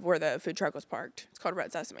front of where the food truck was parked. It's called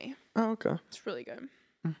Red Sesame. Oh, okay. It's really good.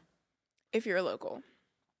 If you're a local.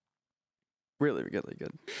 Really, really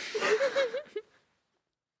good.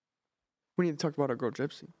 We need to talk about our girl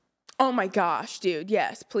Gypsy. Oh my gosh, dude.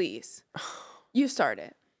 Yes, please. You start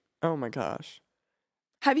it. Oh my gosh.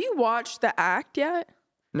 Have you watched the act yet?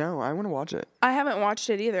 No, I want to watch it. I haven't watched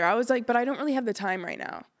it either. I was like, but I don't really have the time right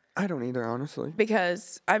now. I don't either, honestly.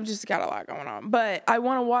 Because I've just got a lot going on. But I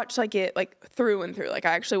want to watch it through and through. Like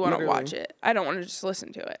I actually want to watch it. I don't want to just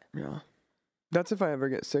listen to it. Yeah. That's if I ever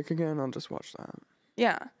get sick again, I'll just watch that.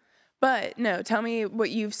 Yeah. But no, tell me what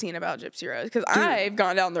you've seen about Gypsy Rose. Because I've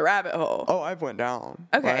gone down the rabbit hole. Oh, I've went down.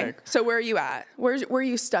 Okay. So where are you at? Where are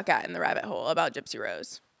you stuck at in the rabbit hole about Gypsy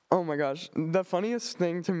Rose? Oh my gosh. The funniest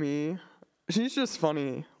thing to me, she's just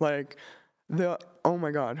funny. Like, oh my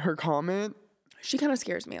god, her comment. She kind of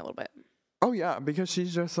scares me a little bit. Oh yeah, because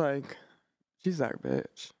she's just like, she's that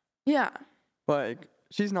bitch. Yeah. Like,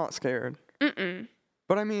 she's not scared. Mm-mm.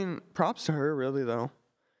 But I mean, props to her, really, though.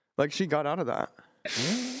 Like, she got out of that.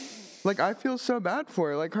 Like, I feel so bad for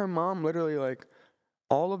her. Like, her mom literally, like,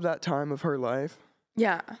 all of that time of her life.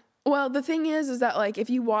 Yeah. Well, the thing is that, like, if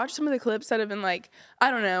you watch some of the clips that have been, like, I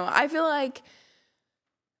don't know. I feel like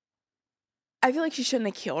she shouldn't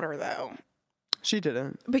have killed her, though. She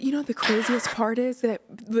didn't. But you know the craziest part is that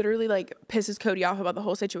literally, like, pisses Cody off about the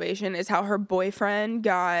whole situation is how her boyfriend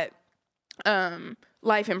got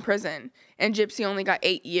life in prison. And Gypsy only got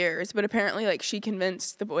 8 years. But apparently, like, she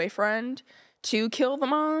convinced the boyfriend to kill the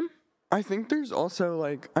mom. I think there's also,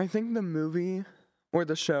 like, I think the movie or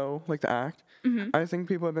the show, like the act, I think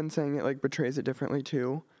people have been saying it, like, portrays it differently,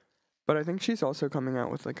 too. But I think she's also coming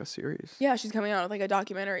out with, like, a series. Yeah, she's coming out with, like, a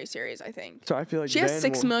documentary series, I think. So I feel like she has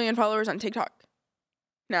 6 million followers on TikTok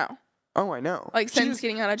now. Oh, I know. Like, since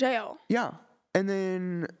getting out of jail. Yeah. And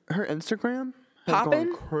then her Instagram has Poppin'?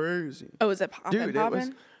 gone crazy. Oh, is it poppin'? Dude, it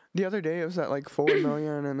was, the other day it was at, like, 4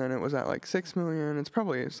 million, and then it was at, like, 6 million. It's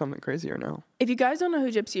probably something crazier now. If you guys don't know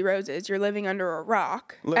who Gypsy Rose is, you're living under a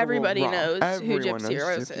rock. Literal Everybody rock. knows Everyone who Gypsy knows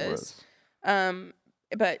Rose Gypsy is.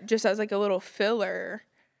 But just as, like, a little filler,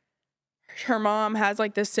 her mom has,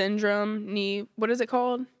 like, this syndrome, what is it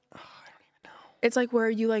called? Oh, I don't even know. It's, like, where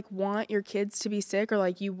you, like, want your kids to be sick or,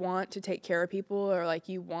 like, you want to take care of people or, like,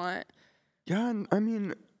 you want... Yeah, and I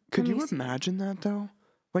mean, could you imagine that, though?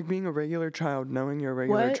 Like, being a regular child, knowing you're a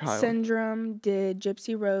regular child. What syndrome did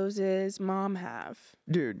Gypsy Rose's mom have?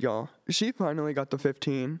 Dude, y'all, she finally got the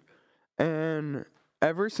 15, and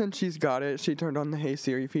ever since she's got it, she turned on the Hey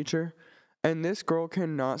Siri feature, and this girl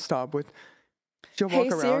cannot stop with... She'll walk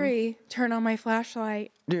around. Hey Siri, turn on my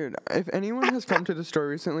flashlight. Dude, if anyone has come to the store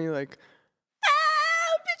recently, like...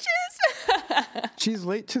 bitches! She's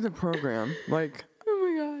late to the program, like... Oh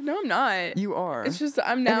my god, no I'm not. You are. It's just,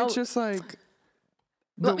 I'm now... And it's just like...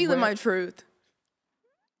 Let me live my truth.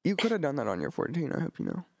 You could have done that on your 14, I hope you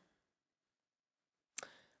know.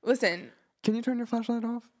 Listen. Can you turn your flashlight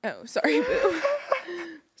off? Oh, sorry, boo.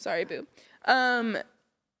 Sorry, boo.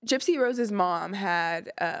 Gypsy Rose's mom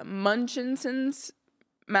had Munchausen's.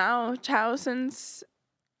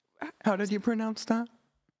 How did you pronounce that?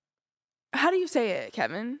 How do you say it,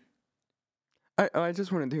 Kevin? I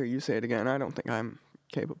just wanted to hear you say it again. I don't think I'm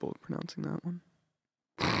capable of pronouncing that one.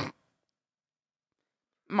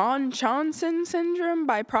 Munchausen syndrome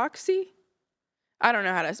by proxy? I don't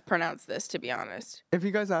know how to pronounce this, to be honest. If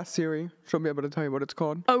you guys ask Siri, she'll be able to tell you what it's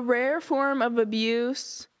called. A rare form of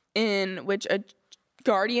abuse in which a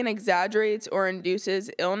guardian exaggerates or induces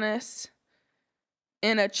illness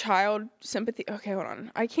in a child sympathy. Okay, hold on.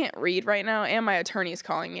 I can't read right now, and my attorney's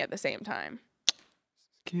calling me at the same time.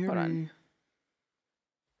 Scary. Hold on.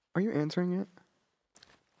 Are you answering it?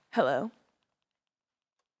 Hello.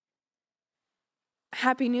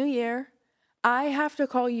 Happy New Year. I have to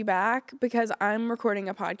call you back because I'm recording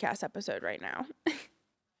a podcast episode right now.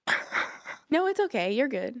 No, it's okay. You're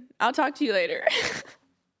good. I'll talk to you later.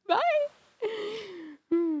 Bye.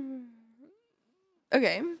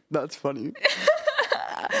 Okay. That's funny.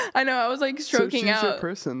 I know. I was like stroking out. So she's your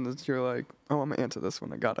person that you're like, oh, I'm gonna answer this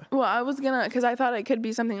one. I gotta. Well, I was gonna, because I thought it could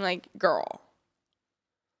be something like girl.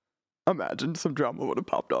 Imagine some drama would have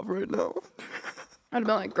popped off right now. I'd have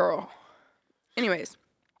been like, girl. Anyways,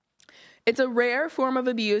 it's a rare form of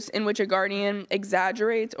abuse in which a guardian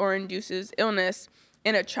exaggerates or induces illness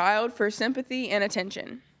in a child for sympathy and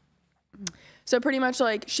attention. So pretty much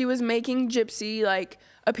like she was making Gypsy like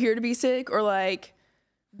appear to be sick or like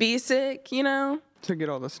be sick, you know? To get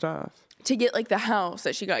all the stuff. To get like the house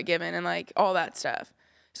that she got given and like all that stuff.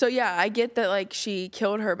 So yeah, I get that like she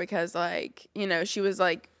killed her because like, you know, she was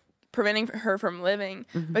like preventing her from living.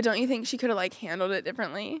 Mm-hmm. But don't you think she could have like handled it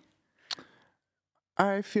differently?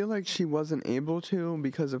 I feel like she wasn't able to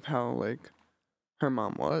because of how like her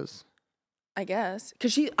mom was. I guess.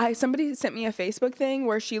 Cause somebody sent me a Facebook thing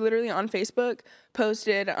where she literally on Facebook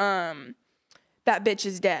posted, that bitch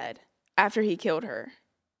is dead after he killed her.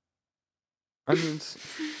 I mean,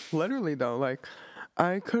 literally though, like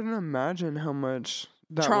I couldn't imagine how much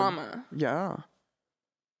that trauma. Yeah.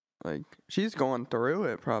 Like she's going through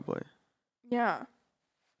it probably. Yeah.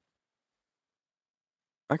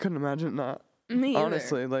 I couldn't imagine that. Me either.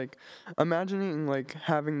 Honestly, like imagining like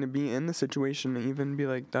having to be in the situation and even be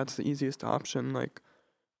like, that's the easiest option. Like,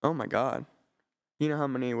 oh my God. You know how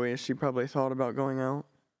many ways she probably thought about going out?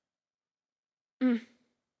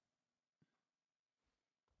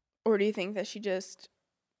 Or do you think that she just,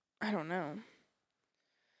 I don't know.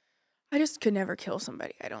 I just could never kill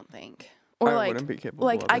somebody, I don't think. Or I wouldn't be capable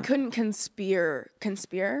like of I it. couldn't conspire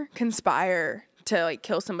to like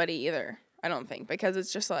kill somebody either. I don't think, because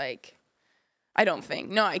it's just like, I don't think.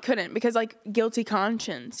 No, I couldn't, because like guilty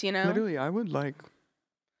conscience, you know? Literally, I would like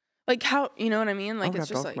how, you know what I mean? Like I'll it's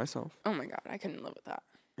just like myself. Oh my God, I couldn't live with that.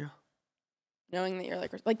 Yeah. Knowing that you're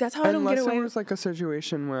like that's how I don't get away. Unless it was like a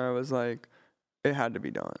situation where I was like, it had to be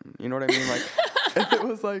done. You know what I mean? Like if it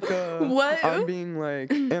was like what? I'm being like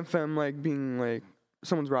if I'm like being like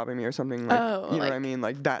someone's robbing me or something, like you know what I mean?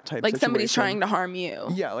 Like that type like situation. Somebody's trying to harm you.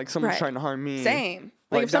 Yeah, like someone's trying to harm me. Same.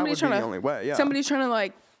 Like if somebody's trying to the only way, yeah. Somebody's trying to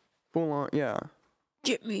like full on, yeah.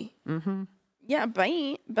 Get me. Mm-hmm. Yeah,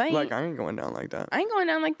 bite. Like I ain't going down like that. I ain't going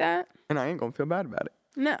down like that. And I ain't gonna feel bad about it.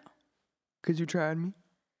 No. 'Cause you tried me.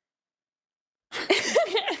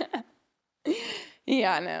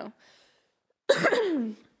 Yeah, I know.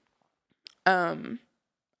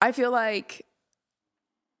 I feel like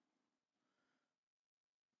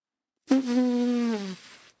me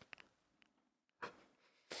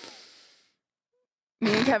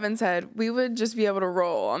and Kevin said we would just be able to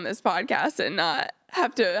roll on this podcast and not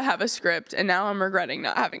have to have a script. And now I'm regretting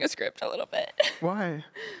not having a script a little bit. Why?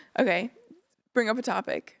 Okay. Bring up a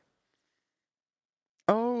topic.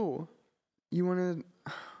 Oh, you wanted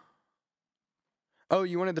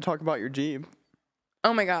to talk about your Jeep.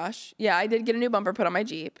 Oh my gosh. Yeah, I did get a new bumper put on my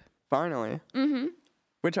Jeep. Finally. Mm-hmm.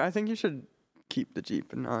 Which I think you should keep the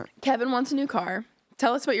Jeep and not. Kevin wants a new car.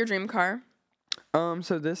 Tell us about your dream car.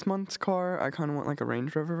 So this month's car, I kind of want like a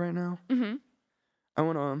Range Rover right now. Mm-hmm. I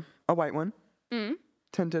want a white one. Mm-hmm.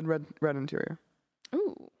 Tinted red interior.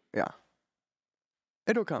 Ooh. Yeah.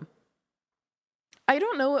 It'll come. I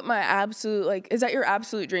don't know what my absolute, like, is that your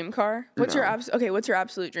absolute dream car? What's your what's your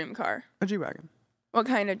absolute dream car? A G-Wagon. What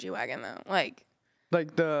kind of G-Wagon though? Like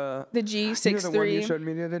the G63. You know the one you showed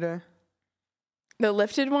me the other day? The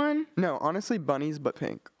lifted one? No, honestly, bunnies but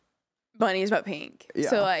pink. Bunnies but pink. Yeah.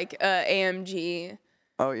 So like AMG.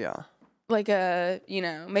 Oh yeah. Like a, you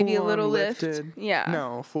know, maybe full a little lifted. lift. Yeah.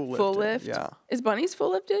 No, full lifted. Full lift? Yeah. Is bunnies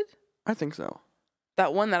full lifted? I think so.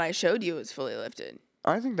 That one that I showed you was fully lifted.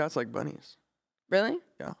 I think that's like bunnies. Really?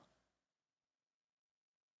 Yeah.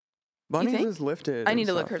 Bunnies is lifted. I need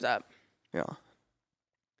to look hers up. Yeah.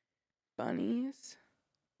 Bunnies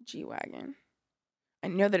G-Wagon. I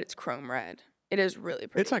know that it's chrome red. It is really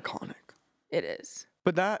pretty. It's iconic. It is.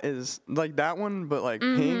 But that is like that one, but like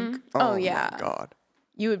pink. Oh yeah. My God.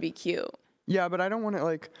 You would be cute. Yeah, but I don't want it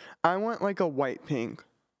like, I want like a white pink,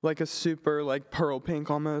 like a super like pearl pink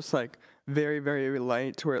almost, like very, very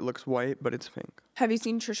light to where it looks white, but it's pink. Have you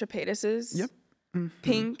seen Trisha Paytas's? Yep. Mm-hmm.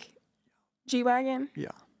 Pink G-Wagon? Yeah.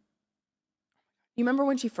 You remember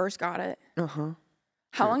when she first got it? Uh-huh.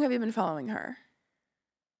 How long have you been following her?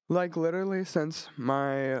 Like literally since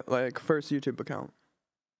my like first YouTube account.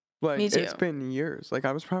 Like Me too. It's been years. Like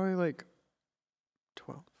I was probably like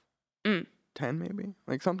 12. 10 maybe.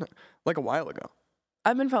 Like something like a while ago.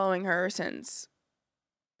 I've been following her since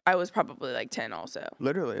I was probably like 10 also.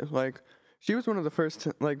 Literally, like, she was one of the first,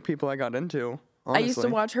 like, people I got into, honestly. I used to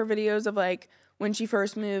watch her videos of, like, when she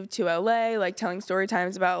first moved to LA, like, telling story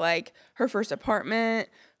times about, like, her first apartment,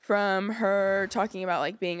 from her talking about,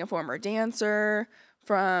 like, being a former dancer,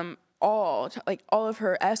 from all of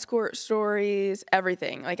her escort stories,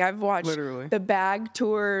 everything. Like, I've watched Literally. the bag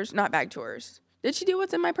tours, not bag tours. Did she do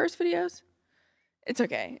What's in My Purse videos? It's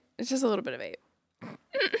okay. It's just a little bit of vape.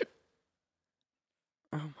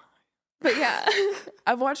 Oh my. But yeah,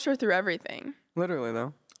 I've watched her through everything. Literally,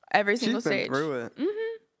 though. Every single She's been stage. through it.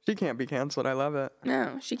 Mm-hmm. She can't be canceled. I love it.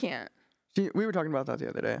 No, she can't. We were talking about that the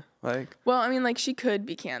other day. Like, Well, I mean, like, she could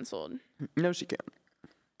be canceled. no, she can't.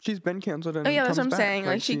 She's been canceled and Oh, yeah, that's what I'm comes saying.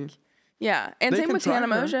 back. Like, yeah. And They same can with try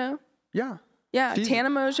Tana her. Mojo. Yeah. Yeah, Tana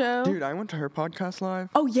Mojo. Dude, I went to her podcast live.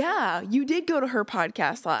 Oh, yeah. You did go to her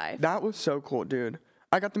podcast live. That was so cool, dude.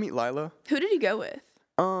 I got to meet Lila. Who did you go with?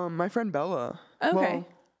 My friend Bella. Okay.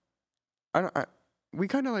 Well, we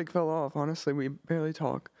kind of, like, fell off, honestly. We barely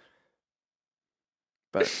talk.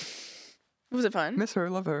 But Was it fun? miss her,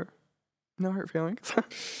 love her. No hurt feelings.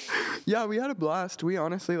 Yeah, we had a blast. We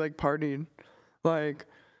honestly, like, partied. Like,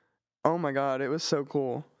 oh my God, it was so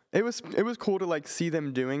cool. It was cool to, like, see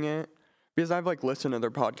them doing it because I've, like, listened to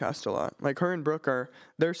their podcast a lot. Like, her and Brooke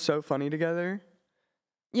they're so funny together.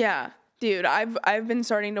 Yeah. Dude, I've been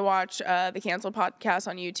starting to watch the Canceled podcast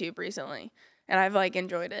on YouTube recently, and I've, like,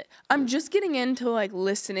 enjoyed it. I'm just getting into, like,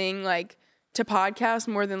 listening, like, to podcasts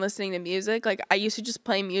more than listening to music. Like, I used to just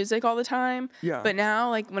play music all the time. Yeah. But now,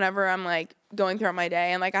 like, whenever I'm, like, going throughout my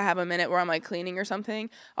day and, like, I have a minute where I'm, like, cleaning or something,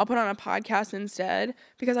 I'll put on a podcast instead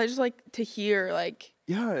because I just like to hear, like,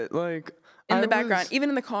 Yeah, like, in the background, even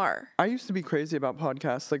in the car. I used to be crazy about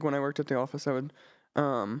podcasts. Like, when I worked at the office, I would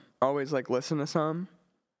always, like, listen to some,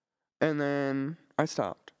 and then I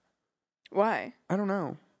stopped. Why? I don't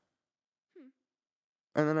know.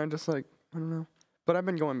 And then I just, like, I don't know. But I've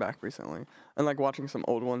been going back recently and, like, watching some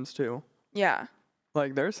old ones, too. Yeah.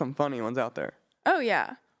 Like, there's some funny ones out there. Oh,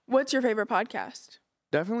 yeah. What's your favorite podcast?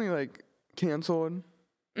 Definitely, like, Canceled.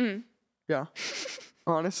 Yeah.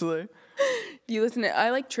 Honestly. Do you listen to...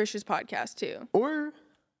 I like Trisha's podcast, too. Or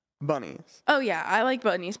Bunnies. Oh, yeah. I like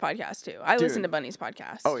Bunny's podcast, too. I listen to Bunny's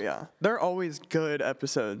podcast. Oh, yeah. They're always good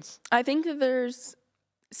episodes. I think that there's...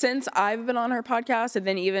 Since I've been on her podcast, and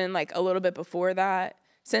then even, like, a little bit before that,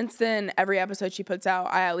 since then, every episode she puts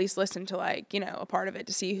out, I at least listen to, like, you know, a part of it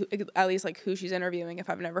to see who, at least, like, who she's interviewing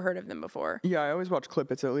if I've never heard of them before. Yeah, I always watch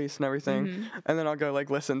clippets at least and everything. And then I'll go,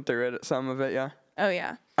 like, listen through it, some of it, yeah. Oh,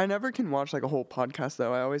 yeah. I never can watch, like, a whole podcast,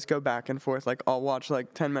 though. I always go back and forth. Like, I'll watch,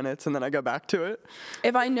 like, 10 minutes and then I go back to it.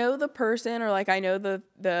 If I know the person or, like, I know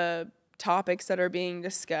the topics that are being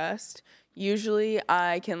discussed, usually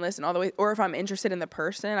I can listen all the way, or if I'm interested in the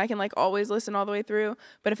person, I can, like, always listen all the way through.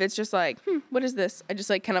 But if it's just like, what is this? I just,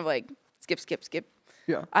 like, kind of, like, skip.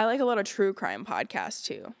 Yeah. I like a lot of true crime podcasts,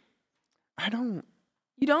 too. I don't.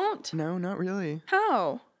 You don't? No, not really.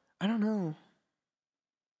 How? I don't know.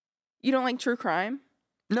 You don't like true crime?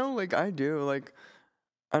 No, like, I do. Like,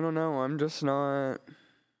 I don't know. I'm just not.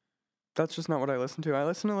 That's just not what I listen to. I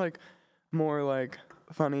listen to, like, more, like,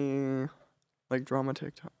 funny, like, drama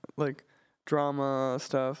TikTok, like, drama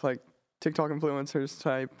stuff, like, TikTok influencers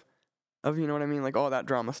type of, you know what I mean? Like, all that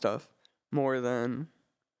drama stuff more than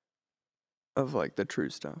of, like, the true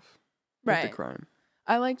stuff. Right. Like the crime.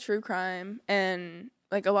 I like true crime and,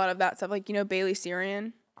 like, a lot of that stuff. Like, you know, Bailey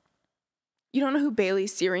Syrian? You don't know who Bailey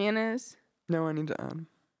Syrian is? No, I need to add.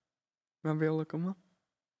 I'll be able to look them up.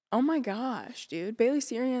 Oh my gosh, dude. Bailey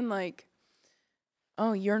Syrian, like,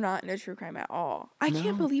 oh, you're not into true crime at all. I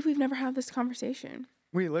can't believe we've never had this conversation.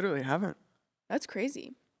 We literally haven't. That's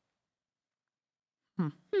crazy.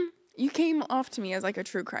 You came off to me as, like, a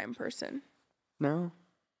true crime person. No.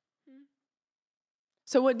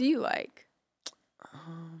 So what do you like?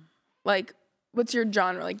 Like, what's your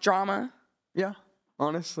genre? Like, drama? Yeah,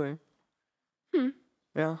 honestly.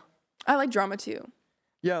 Yeah. I like drama, too.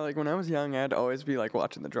 Yeah, like, when I was young, I'd always be, like,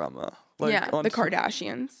 watching the drama. Like, yeah, the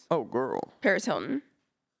Kardashians. Oh, girl. Paris Hilton.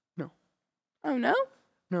 No. Oh, no?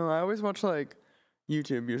 No, I always watch, like,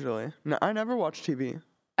 YouTube, usually. No, I never watch TV.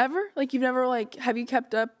 Ever? Like, you've never, like, have you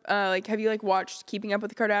kept up, like, have you, like, watched Keeping Up with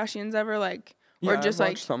the Kardashians ever? Like, or Yeah, just, I've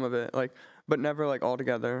like, watched some of it, like, but never, like, all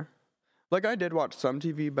together. Like, I did watch some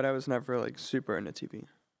TV, but I was never, like, super into TV.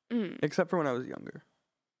 Except for when I was younger.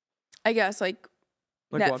 I guess, like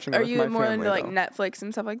watching it are with you my more family, into, like, though. Netflix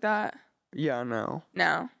and stuff like that? Yeah, no.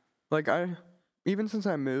 No. Like, even since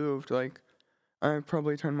I moved, like, I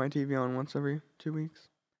probably turn my TV on once every 2 weeks.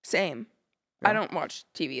 Same. Yeah. I don't watch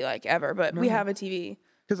TV, like, ever, but we No. have a TV.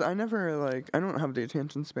 Because I never, like, I don't have the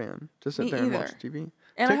attention span to sit Me there and either. watch TV.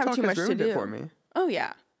 And I have TikTok too has much to ruined do. it for me. Oh,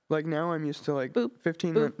 yeah. Like now I'm used to like boop,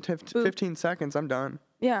 15, boop, 15 seconds, I'm done.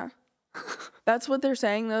 Yeah. That's what they're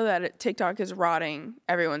saying, though, that TikTok is rotting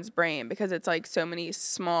everyone's brain because it's like so many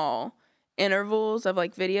small intervals of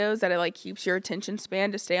like videos that it like keeps your attention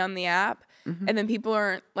span to stay on the app. Mm-hmm. And then people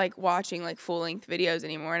aren't like watching like full length videos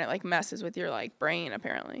anymore, and it like messes with your like brain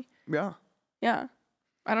apparently. Yeah. Yeah.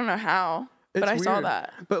 I don't know how, but I saw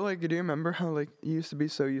that. But like, do you remember how like you used to be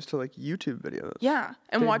so used to like YouTube videos? Yeah.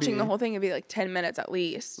 And They'd watching the be- whole thing would be like 10 minutes at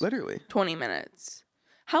least. Literally. 20 minutes.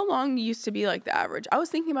 How long used to be like the average? I was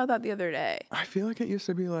thinking about that the other day. I feel like it used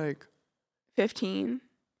to be like 15,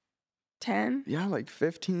 10. yeah, like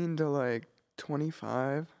 15 to like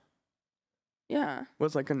 25 Yeah.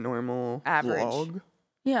 was like a normal Average. vlog.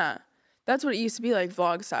 Yeah. That's what it used to be, like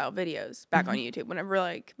vlog style videos back on YouTube. Whenever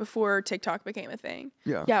like before TikTok became a thing.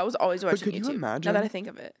 Yeah. Yeah, I was always watching could you YouTube. imagine, now that I think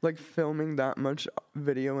of it. Like filming that much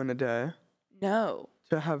video in a day No.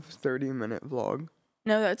 to have 30-minute vlog.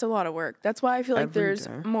 No, that's a lot of work. That's why I feel like Every there's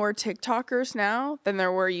day. more TikTokers now than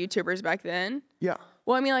there were YouTubers back then. Yeah.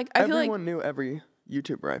 Well, I mean, like, I feel like, Everyone knew every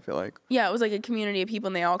YouTuber, I feel like. yeah, it was like a community of people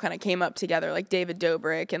and they all kind of came up together, like David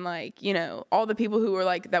Dobrik and like, you know, all the people who were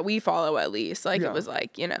like, that we follow at least. Like, Yeah. it was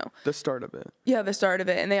like, you know, The start of it. yeah, the start of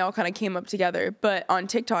it. And they all kind of came up together. But on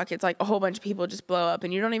TikTok, it's like a whole bunch of people just blow up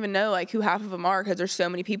and you don't even know like who half of them are because there's so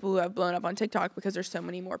many people who have blown up on TikTok because there's so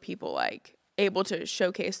many more people like able to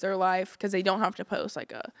showcase their life because they don't have to post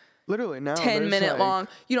like a Literally now 10-minute like, long.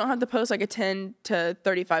 You don't have to post like a 10 to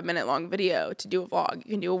 35-minute long video to do a vlog.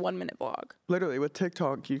 You can do a 1-minute vlog. Literally with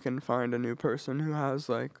TikTok, you can find a new person who has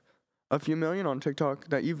like a few million on TikTok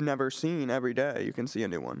that you've never seen every day. You can see a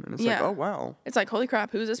new one. And it's like, Yeah. oh, wow. It's like, holy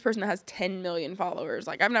crap, who's this person that has 10 million followers?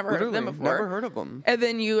 Like, I've never heard of them Literally, before. never heard of them. And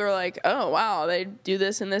then you are like, oh, wow, they do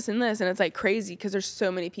this and this and this. And it's like crazy because there's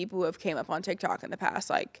so many people who have came up on TikTok in the past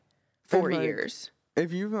like 4 And, like, years.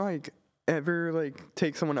 If you like ever like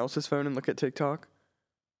take someone else's phone and look at TikTok,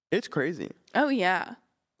 it's crazy. Oh, yeah.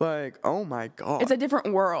 Like, oh my God. It's a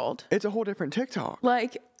different world. It's a whole different TikTok.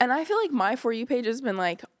 Like, and I feel like my For You page has been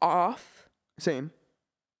like off Same.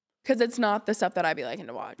 because it's not the stuff that I'd be liking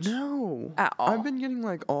to watch. No. At all. I've been getting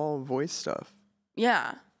like all voice stuff.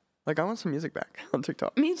 Yeah. Like, I want some music back on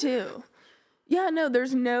TikTok. Me too. Yeah, no,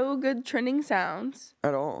 there's no good trending sounds.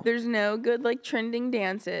 At all. There's no good like trending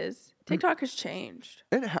dances. TikTok has changed.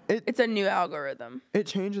 It's a new algorithm. It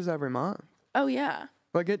changes every month. Oh yeah.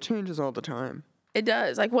 Like, it changes all the time. It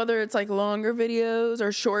does. Like whether it's like longer videos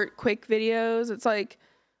or short, quick videos, it's like,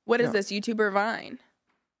 what is this YouTuber Vine?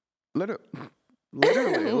 Literally.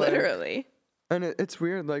 Literally. Like, and it's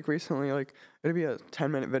weird. Like, recently, like, it'd be a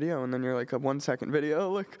 10-minute video, and then you're like a 1-second video.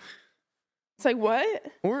 Like, It's like, what?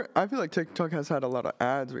 or I feel like TikTok has had a lot of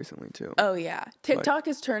ads recently too. Oh yeah. TikTok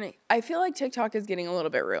is turning. I feel like TikTok is getting a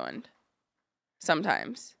little bit ruined.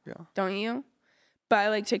 Sometimes. Yeah. Don't you? By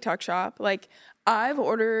like TikTok Shop. Like I've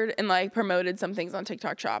ordered and like promoted some things on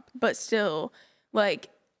TikTok Shop, but still like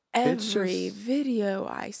every video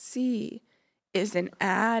I see is an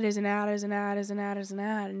ad, is an ad, is an ad, is an ad, is an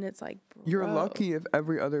ad. And it's like, bro, You're lucky if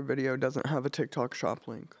every other video doesn't have a TikTok Shop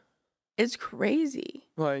link. it's crazy.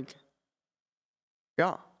 Like,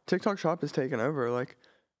 yeah, TikTok Shop is taking over. Like,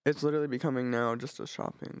 it's literally becoming now just a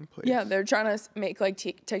shopping place. Yeah, they're trying to make like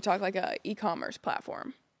TikTok like a e-commerce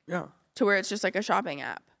platform Yeah. to where it's just like a shopping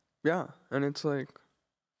app. Yeah. And it's like,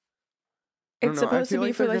 I don't It's know, I supposed to feel be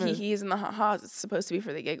like for they're the gonna- hee-hees and the ha-has. It's supposed to be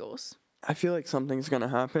for the giggles. I feel like something's going to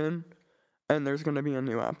happen and there's going to be a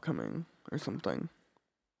new app coming or something.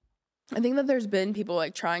 I think that there's been people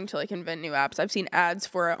like trying to like invent new apps. I've seen ads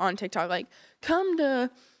for it on TikTok, like come to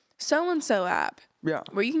so-and-so app Yeah.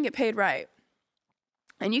 where you can get paid right.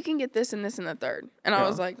 And you can get this and this and the third. And I Yeah.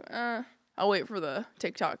 was like, I'll wait for the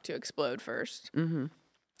TikTok to explode first. Mm-hmm.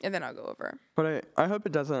 And then I'll go over. But I hope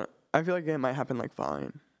it doesn't. I feel like it might happen like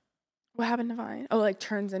Vine. What happened to Vine? Oh, like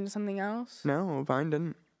turns into something else? No, Vine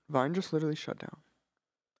didn't. Vine just literally shut down.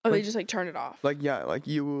 Oh, they like- just like turned it off. Like, yeah, like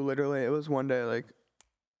you literally, it was one day, like,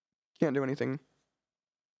 can't do anything.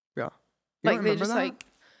 Yeah. You like don't they remember just that? like,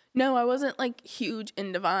 no, I wasn't like huge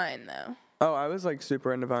into Vine though. Oh, I was like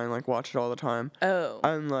super into Vine, like watched it all the time. Oh.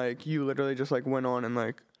 And like you literally just like went on and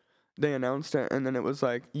like they announced it and then it was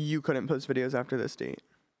like you couldn't post videos after this date.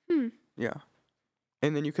 Yeah.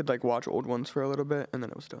 And then you could like watch old ones for a little bit and then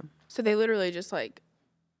it was done. So they literally just like,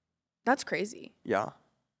 that's crazy. Yeah.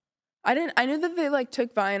 I knew that they like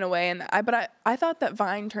took Vine away but I thought that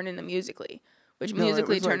Vine turned into Musical.ly, which No, it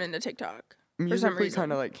Musical.ly was, turned like, into TikTok for some Musical.ly reason.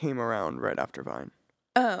 kind of like came around right after Vine.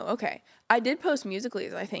 Oh, okay. I did post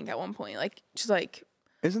Musical.ly, I think, at one point. Like, just like,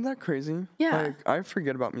 Isn't that crazy? Yeah. Like I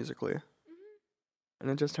forget about Musical.ly. And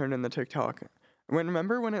it just turned into TikTok.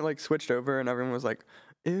 Remember when it like switched over and everyone was like,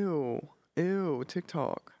 ew,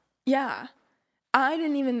 TikTok. Yeah. I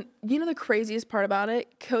didn't even, the craziest part about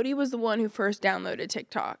it? Cody was the one who first downloaded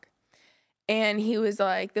TikTok. And he was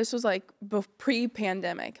like, this was like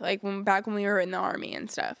pre-pandemic, like back when we were in the army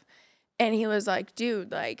and stuff. And he was like,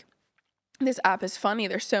 dude, like, this app is funny.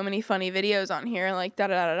 There's so many funny videos on here, like,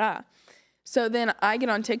 da-da-da-da-da. So then I get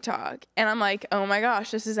on TikTok, and I'm like, oh my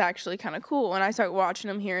gosh, this is actually kind of cool. And I start watching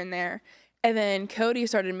them here and there. And then Cody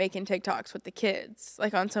started making TikToks with the kids,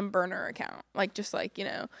 like on some burner account, like just like,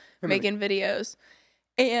 making videos.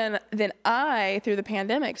 And then I, through the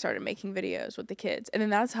pandemic, started making videos with the kids. And then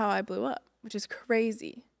that's how I blew up, which is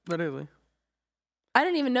crazy. Literally. I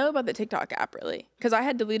didn't even know about the TikTok app, really, because I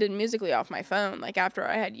had deleted Musical.ly off my phone, like, after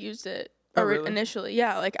I had used it really? initially.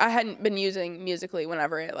 Yeah, like, I hadn't been using Musical.ly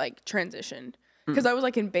whenever it, like, transitioned. Because I was,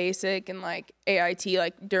 like, in basic and, like, AIT,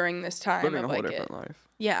 like, during this time Living of, a whole like, different life.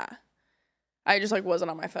 Yeah. I just, like, wasn't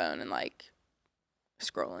on my phone and, like,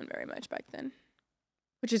 scrolling very much back then.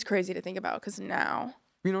 Which is crazy to think about, because now.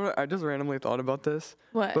 You know what? I just randomly thought about this.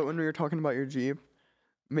 What? But when we were talking about your Jeep,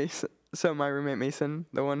 Mason, so my roommate Mason,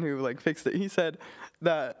 the one who like fixed it, he said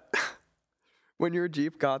that when your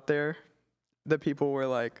Jeep got there, the people were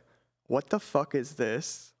like, "What the fuck is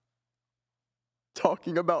this?"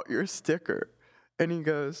 Talking about your sticker. And he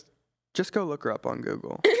goes, "Just go look her up on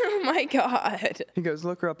Google." Oh my God. He goes,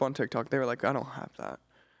 "Look her up on TikTok." They were like, "I don't have that."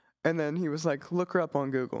 And then he was like, "Look her up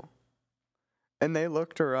on Google." And they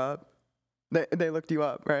looked her up. They looked you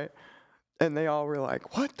up, right? And they all were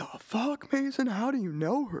like, "What the fuck, Mason? How do you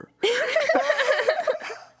know her?"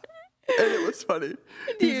 And it was funny.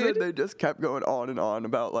 He said they just kept going on and on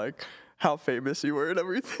about like how famous you were and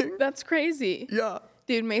everything. That's crazy. Yeah.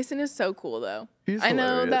 Dude, Mason is so cool though. He's I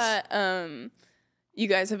know hilarious. that you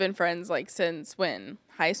guys have been friends like since when?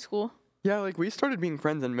 High school? Yeah, like we started being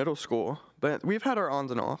friends in middle school, but we've had our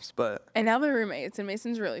ons and offs, but And now they're roommates, and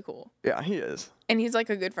Mason's really cool. yeah, he is. And he's like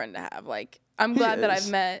a good friend to have. Like, I'm glad that I've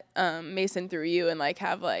met Mason through you and like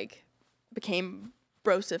have like became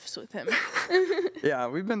brosifs with him. Yeah,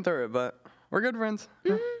 we've been through it, but we're good friends.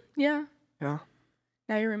 Yeah. Yeah. Yeah.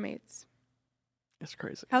 Now you're roommates. It's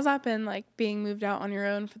crazy. How's that been, like, being moved out on your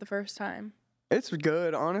own for the first time? It's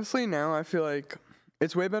good. Honestly, now I feel like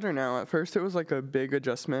it's way better now. At first, it was like a big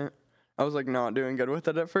adjustment. I was like not doing good with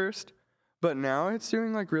it at first, but now it's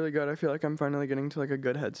doing like really good. I feel like I'm finally getting to like a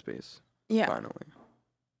good headspace. Yeah.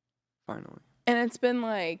 Finally. And it's been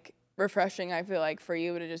like refreshing, I feel like, for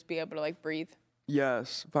you to just be able to like breathe.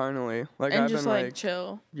 Yes, finally. Like and I've just been like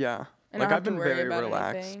chill. Yeah. And like not I've been have to worry very about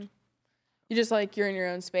relaxed. anything. You just like you're in your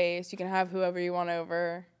own space. You can have whoever you want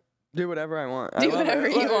over. Do whatever I want. Do whatever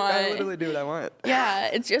you want. I literally do what I want. Yeah,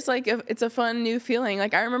 it's just like it's a fun new feeling.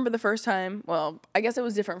 Like I remember the first time. Well, I guess it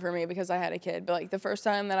was different for me because I had a kid. But like the first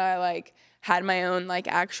time that I like had my own like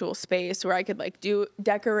actual space where I could like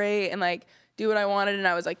decorate and like do what I wanted, and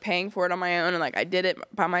I was like paying for it on my own, and like I did it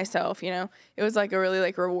by myself. You know, it was like a really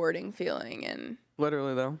like rewarding feeling. And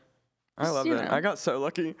Literally though, I love it. I got so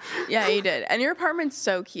lucky. Yeah, you did. And your apartment's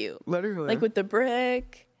so cute. Literally. Like with the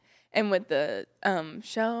brick. And with the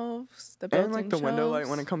shelves, the built-in and like the shelves. window light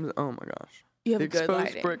when it comes. Oh my gosh. You have the good exposed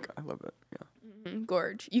lighting. brick. I love it. Yeah.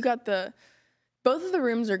 Gorge. You got both of the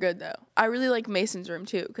rooms are good though. I really like Mason's room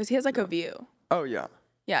too because he has like a view. Oh yeah.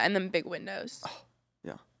 Yeah, and then big windows. Oh,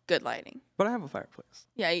 yeah. Good lighting. But I have a fireplace.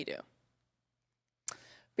 Yeah, you do. But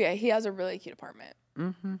yeah, he has a really cute apartment.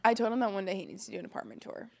 Mm-hmm. I told him that one day he needs to do an apartment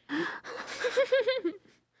tour.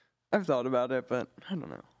 I've thought about it, but I don't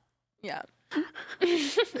know. Yeah.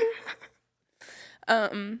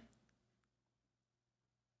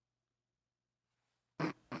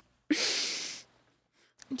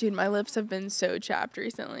 Dude, my lips have been so chapped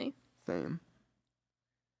recently. Same.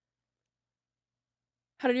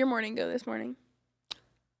 How did your morning go this morning?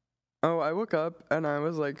 Oh, I woke up and I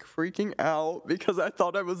was like freaking out because I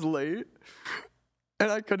thought I was late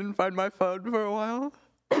and I couldn't find my phone for a while.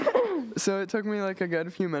 So it took me like a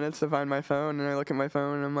good few minutes to find my phone, and I look at my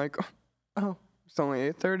phone and I'm like, oh, it's only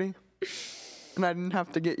 8:30 and I didn't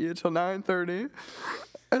have to get you till 9:30.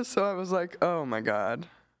 And so I was like, oh my God.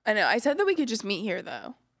 I know. I said that we could just meet here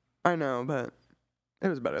though. I know, but it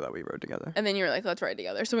was better that we rode together. And then you were like, let's ride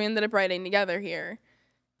together. So we ended up riding together here.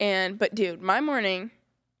 But dude, my morning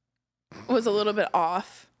was a little bit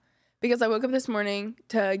off because I woke up this morning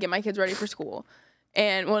to get my kids ready for school.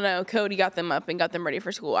 And, well, no, Cody got them up and got them ready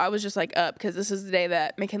for school. I was just, like, up because this is the day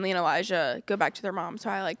that McKinley and Elijah go back to their mom. So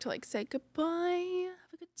I like to, like, say goodbye,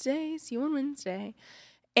 have a good day, see you on Wednesday.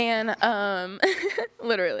 And,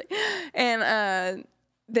 literally. And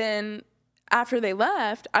then after they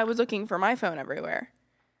left, I was looking for my phone everywhere.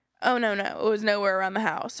 Oh, no. It was nowhere around the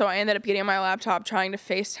house. So I ended up getting my laptop, trying to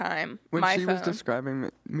FaceTime when my she phone. was describing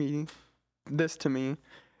this to me,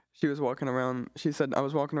 she was walking around. She said, I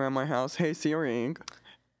was walking around my house. Hey, Siri.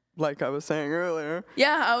 Like I was saying earlier.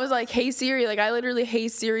 Yeah, I was like, hey, Siri. Like, I literally hey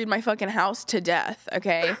Siri'd my fucking house to death,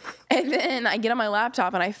 okay? And then I get on my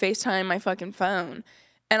laptop and I FaceTime my fucking phone.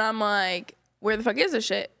 And I'm like, where the fuck is this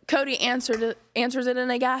shit? Cody answers it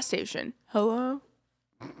in a gas station. Hello?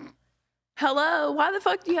 Hello? Why the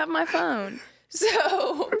fuck do you have my phone?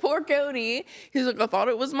 So, poor Cody, he's like, I thought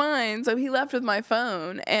it was mine. So he left with my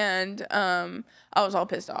phone. And I was all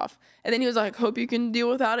pissed off. And then he was like, hope you can deal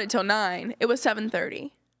without it till 9. It was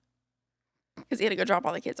 7:30. Because he had to go drop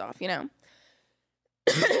all the kids off, you know.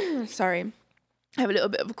 Sorry. I have a little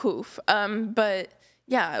bit of a cough. But,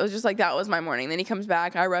 yeah, it was just like that was my morning. Then he comes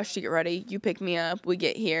back. I rush to get ready. You pick me up. We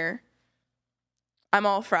get here. I'm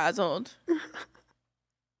all frazzled.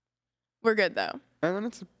 We're good, though. And then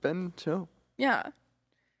it's been chill. Yeah.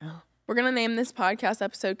 Yeah. We're going to name this podcast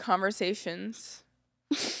episode Conversations.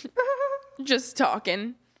 Just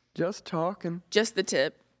talking. Just talking. Just the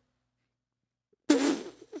tip.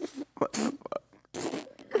 What the fuck?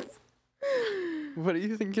 What do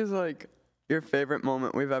you think is, like, your favorite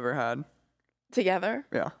moment we've ever had? Together?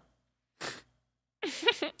 Yeah.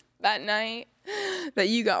 That night that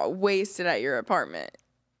you got wasted at your apartment.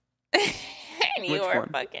 And you Which were one?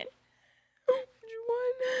 fucking... Which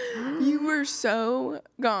one? You were so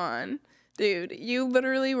gone. Dude, you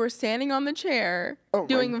literally were standing on the chair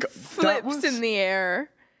doing flips in the air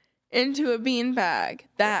into a beanbag.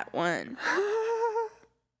 That one.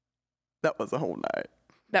 That was a whole night.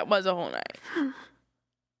 That was a whole night.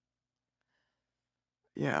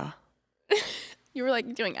 Yeah. You were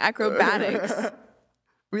like doing acrobatics.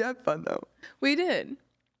 We had fun though. We did.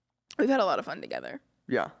 We've had a lot of fun together.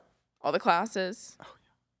 Yeah. All the classes. Oh,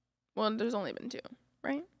 yeah. Well, there's only been 2,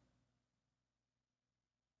 right?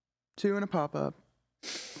 2 and a pop-up.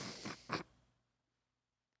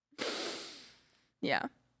 Yeah.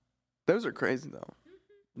 Those are crazy though.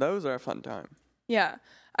 Those are a fun time. Yeah.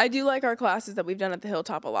 I do like our classes that we've done at the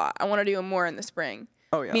Hilltop a lot. I want to do them more in the spring.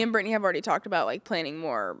 Oh yeah. Me and Brittany have already talked about like planning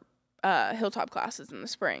more Hilltop classes in the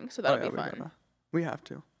spring, so that'll be fun. We have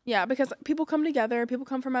to. Yeah, because people come together, people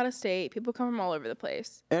come from out of state, people come from all over the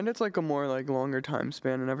place. And it's like a more like longer time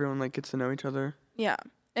span and everyone like gets to know each other. Yeah.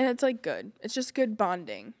 And it's like good. It's just good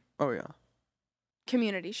bonding. Oh yeah.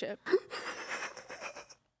 Community ship.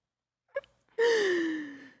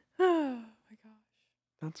 Oh my gosh.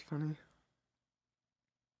 That's funny.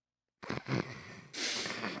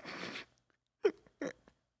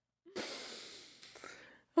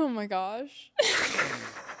 Oh my gosh.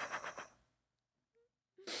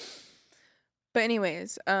 But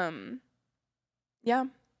anyways, yeah.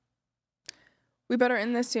 We better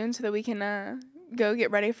end this soon so that we can go get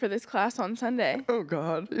ready for this class on Sunday. Oh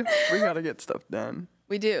God. Yeah. We gotta get stuff done.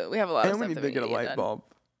 We do. We have a lot of And stuff we need that to get a light bulb.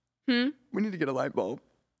 Hmm? We need to get a light bulb.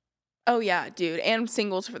 Oh yeah, dude. And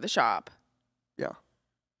singles for the shop. Yeah.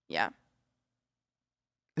 Yeah.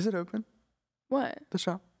 Is it open? What? The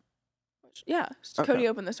shop? Yeah. Okay. Cody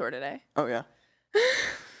opened the store today. Oh yeah.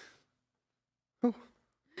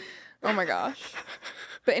 Oh my gosh.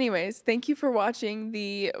 But anyways, thank you for watching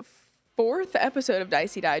the 4th episode of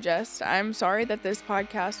Dicey Digest. I'm sorry that this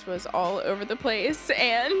podcast was all over the place,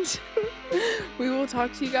 and we will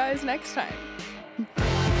talk to you guys next time.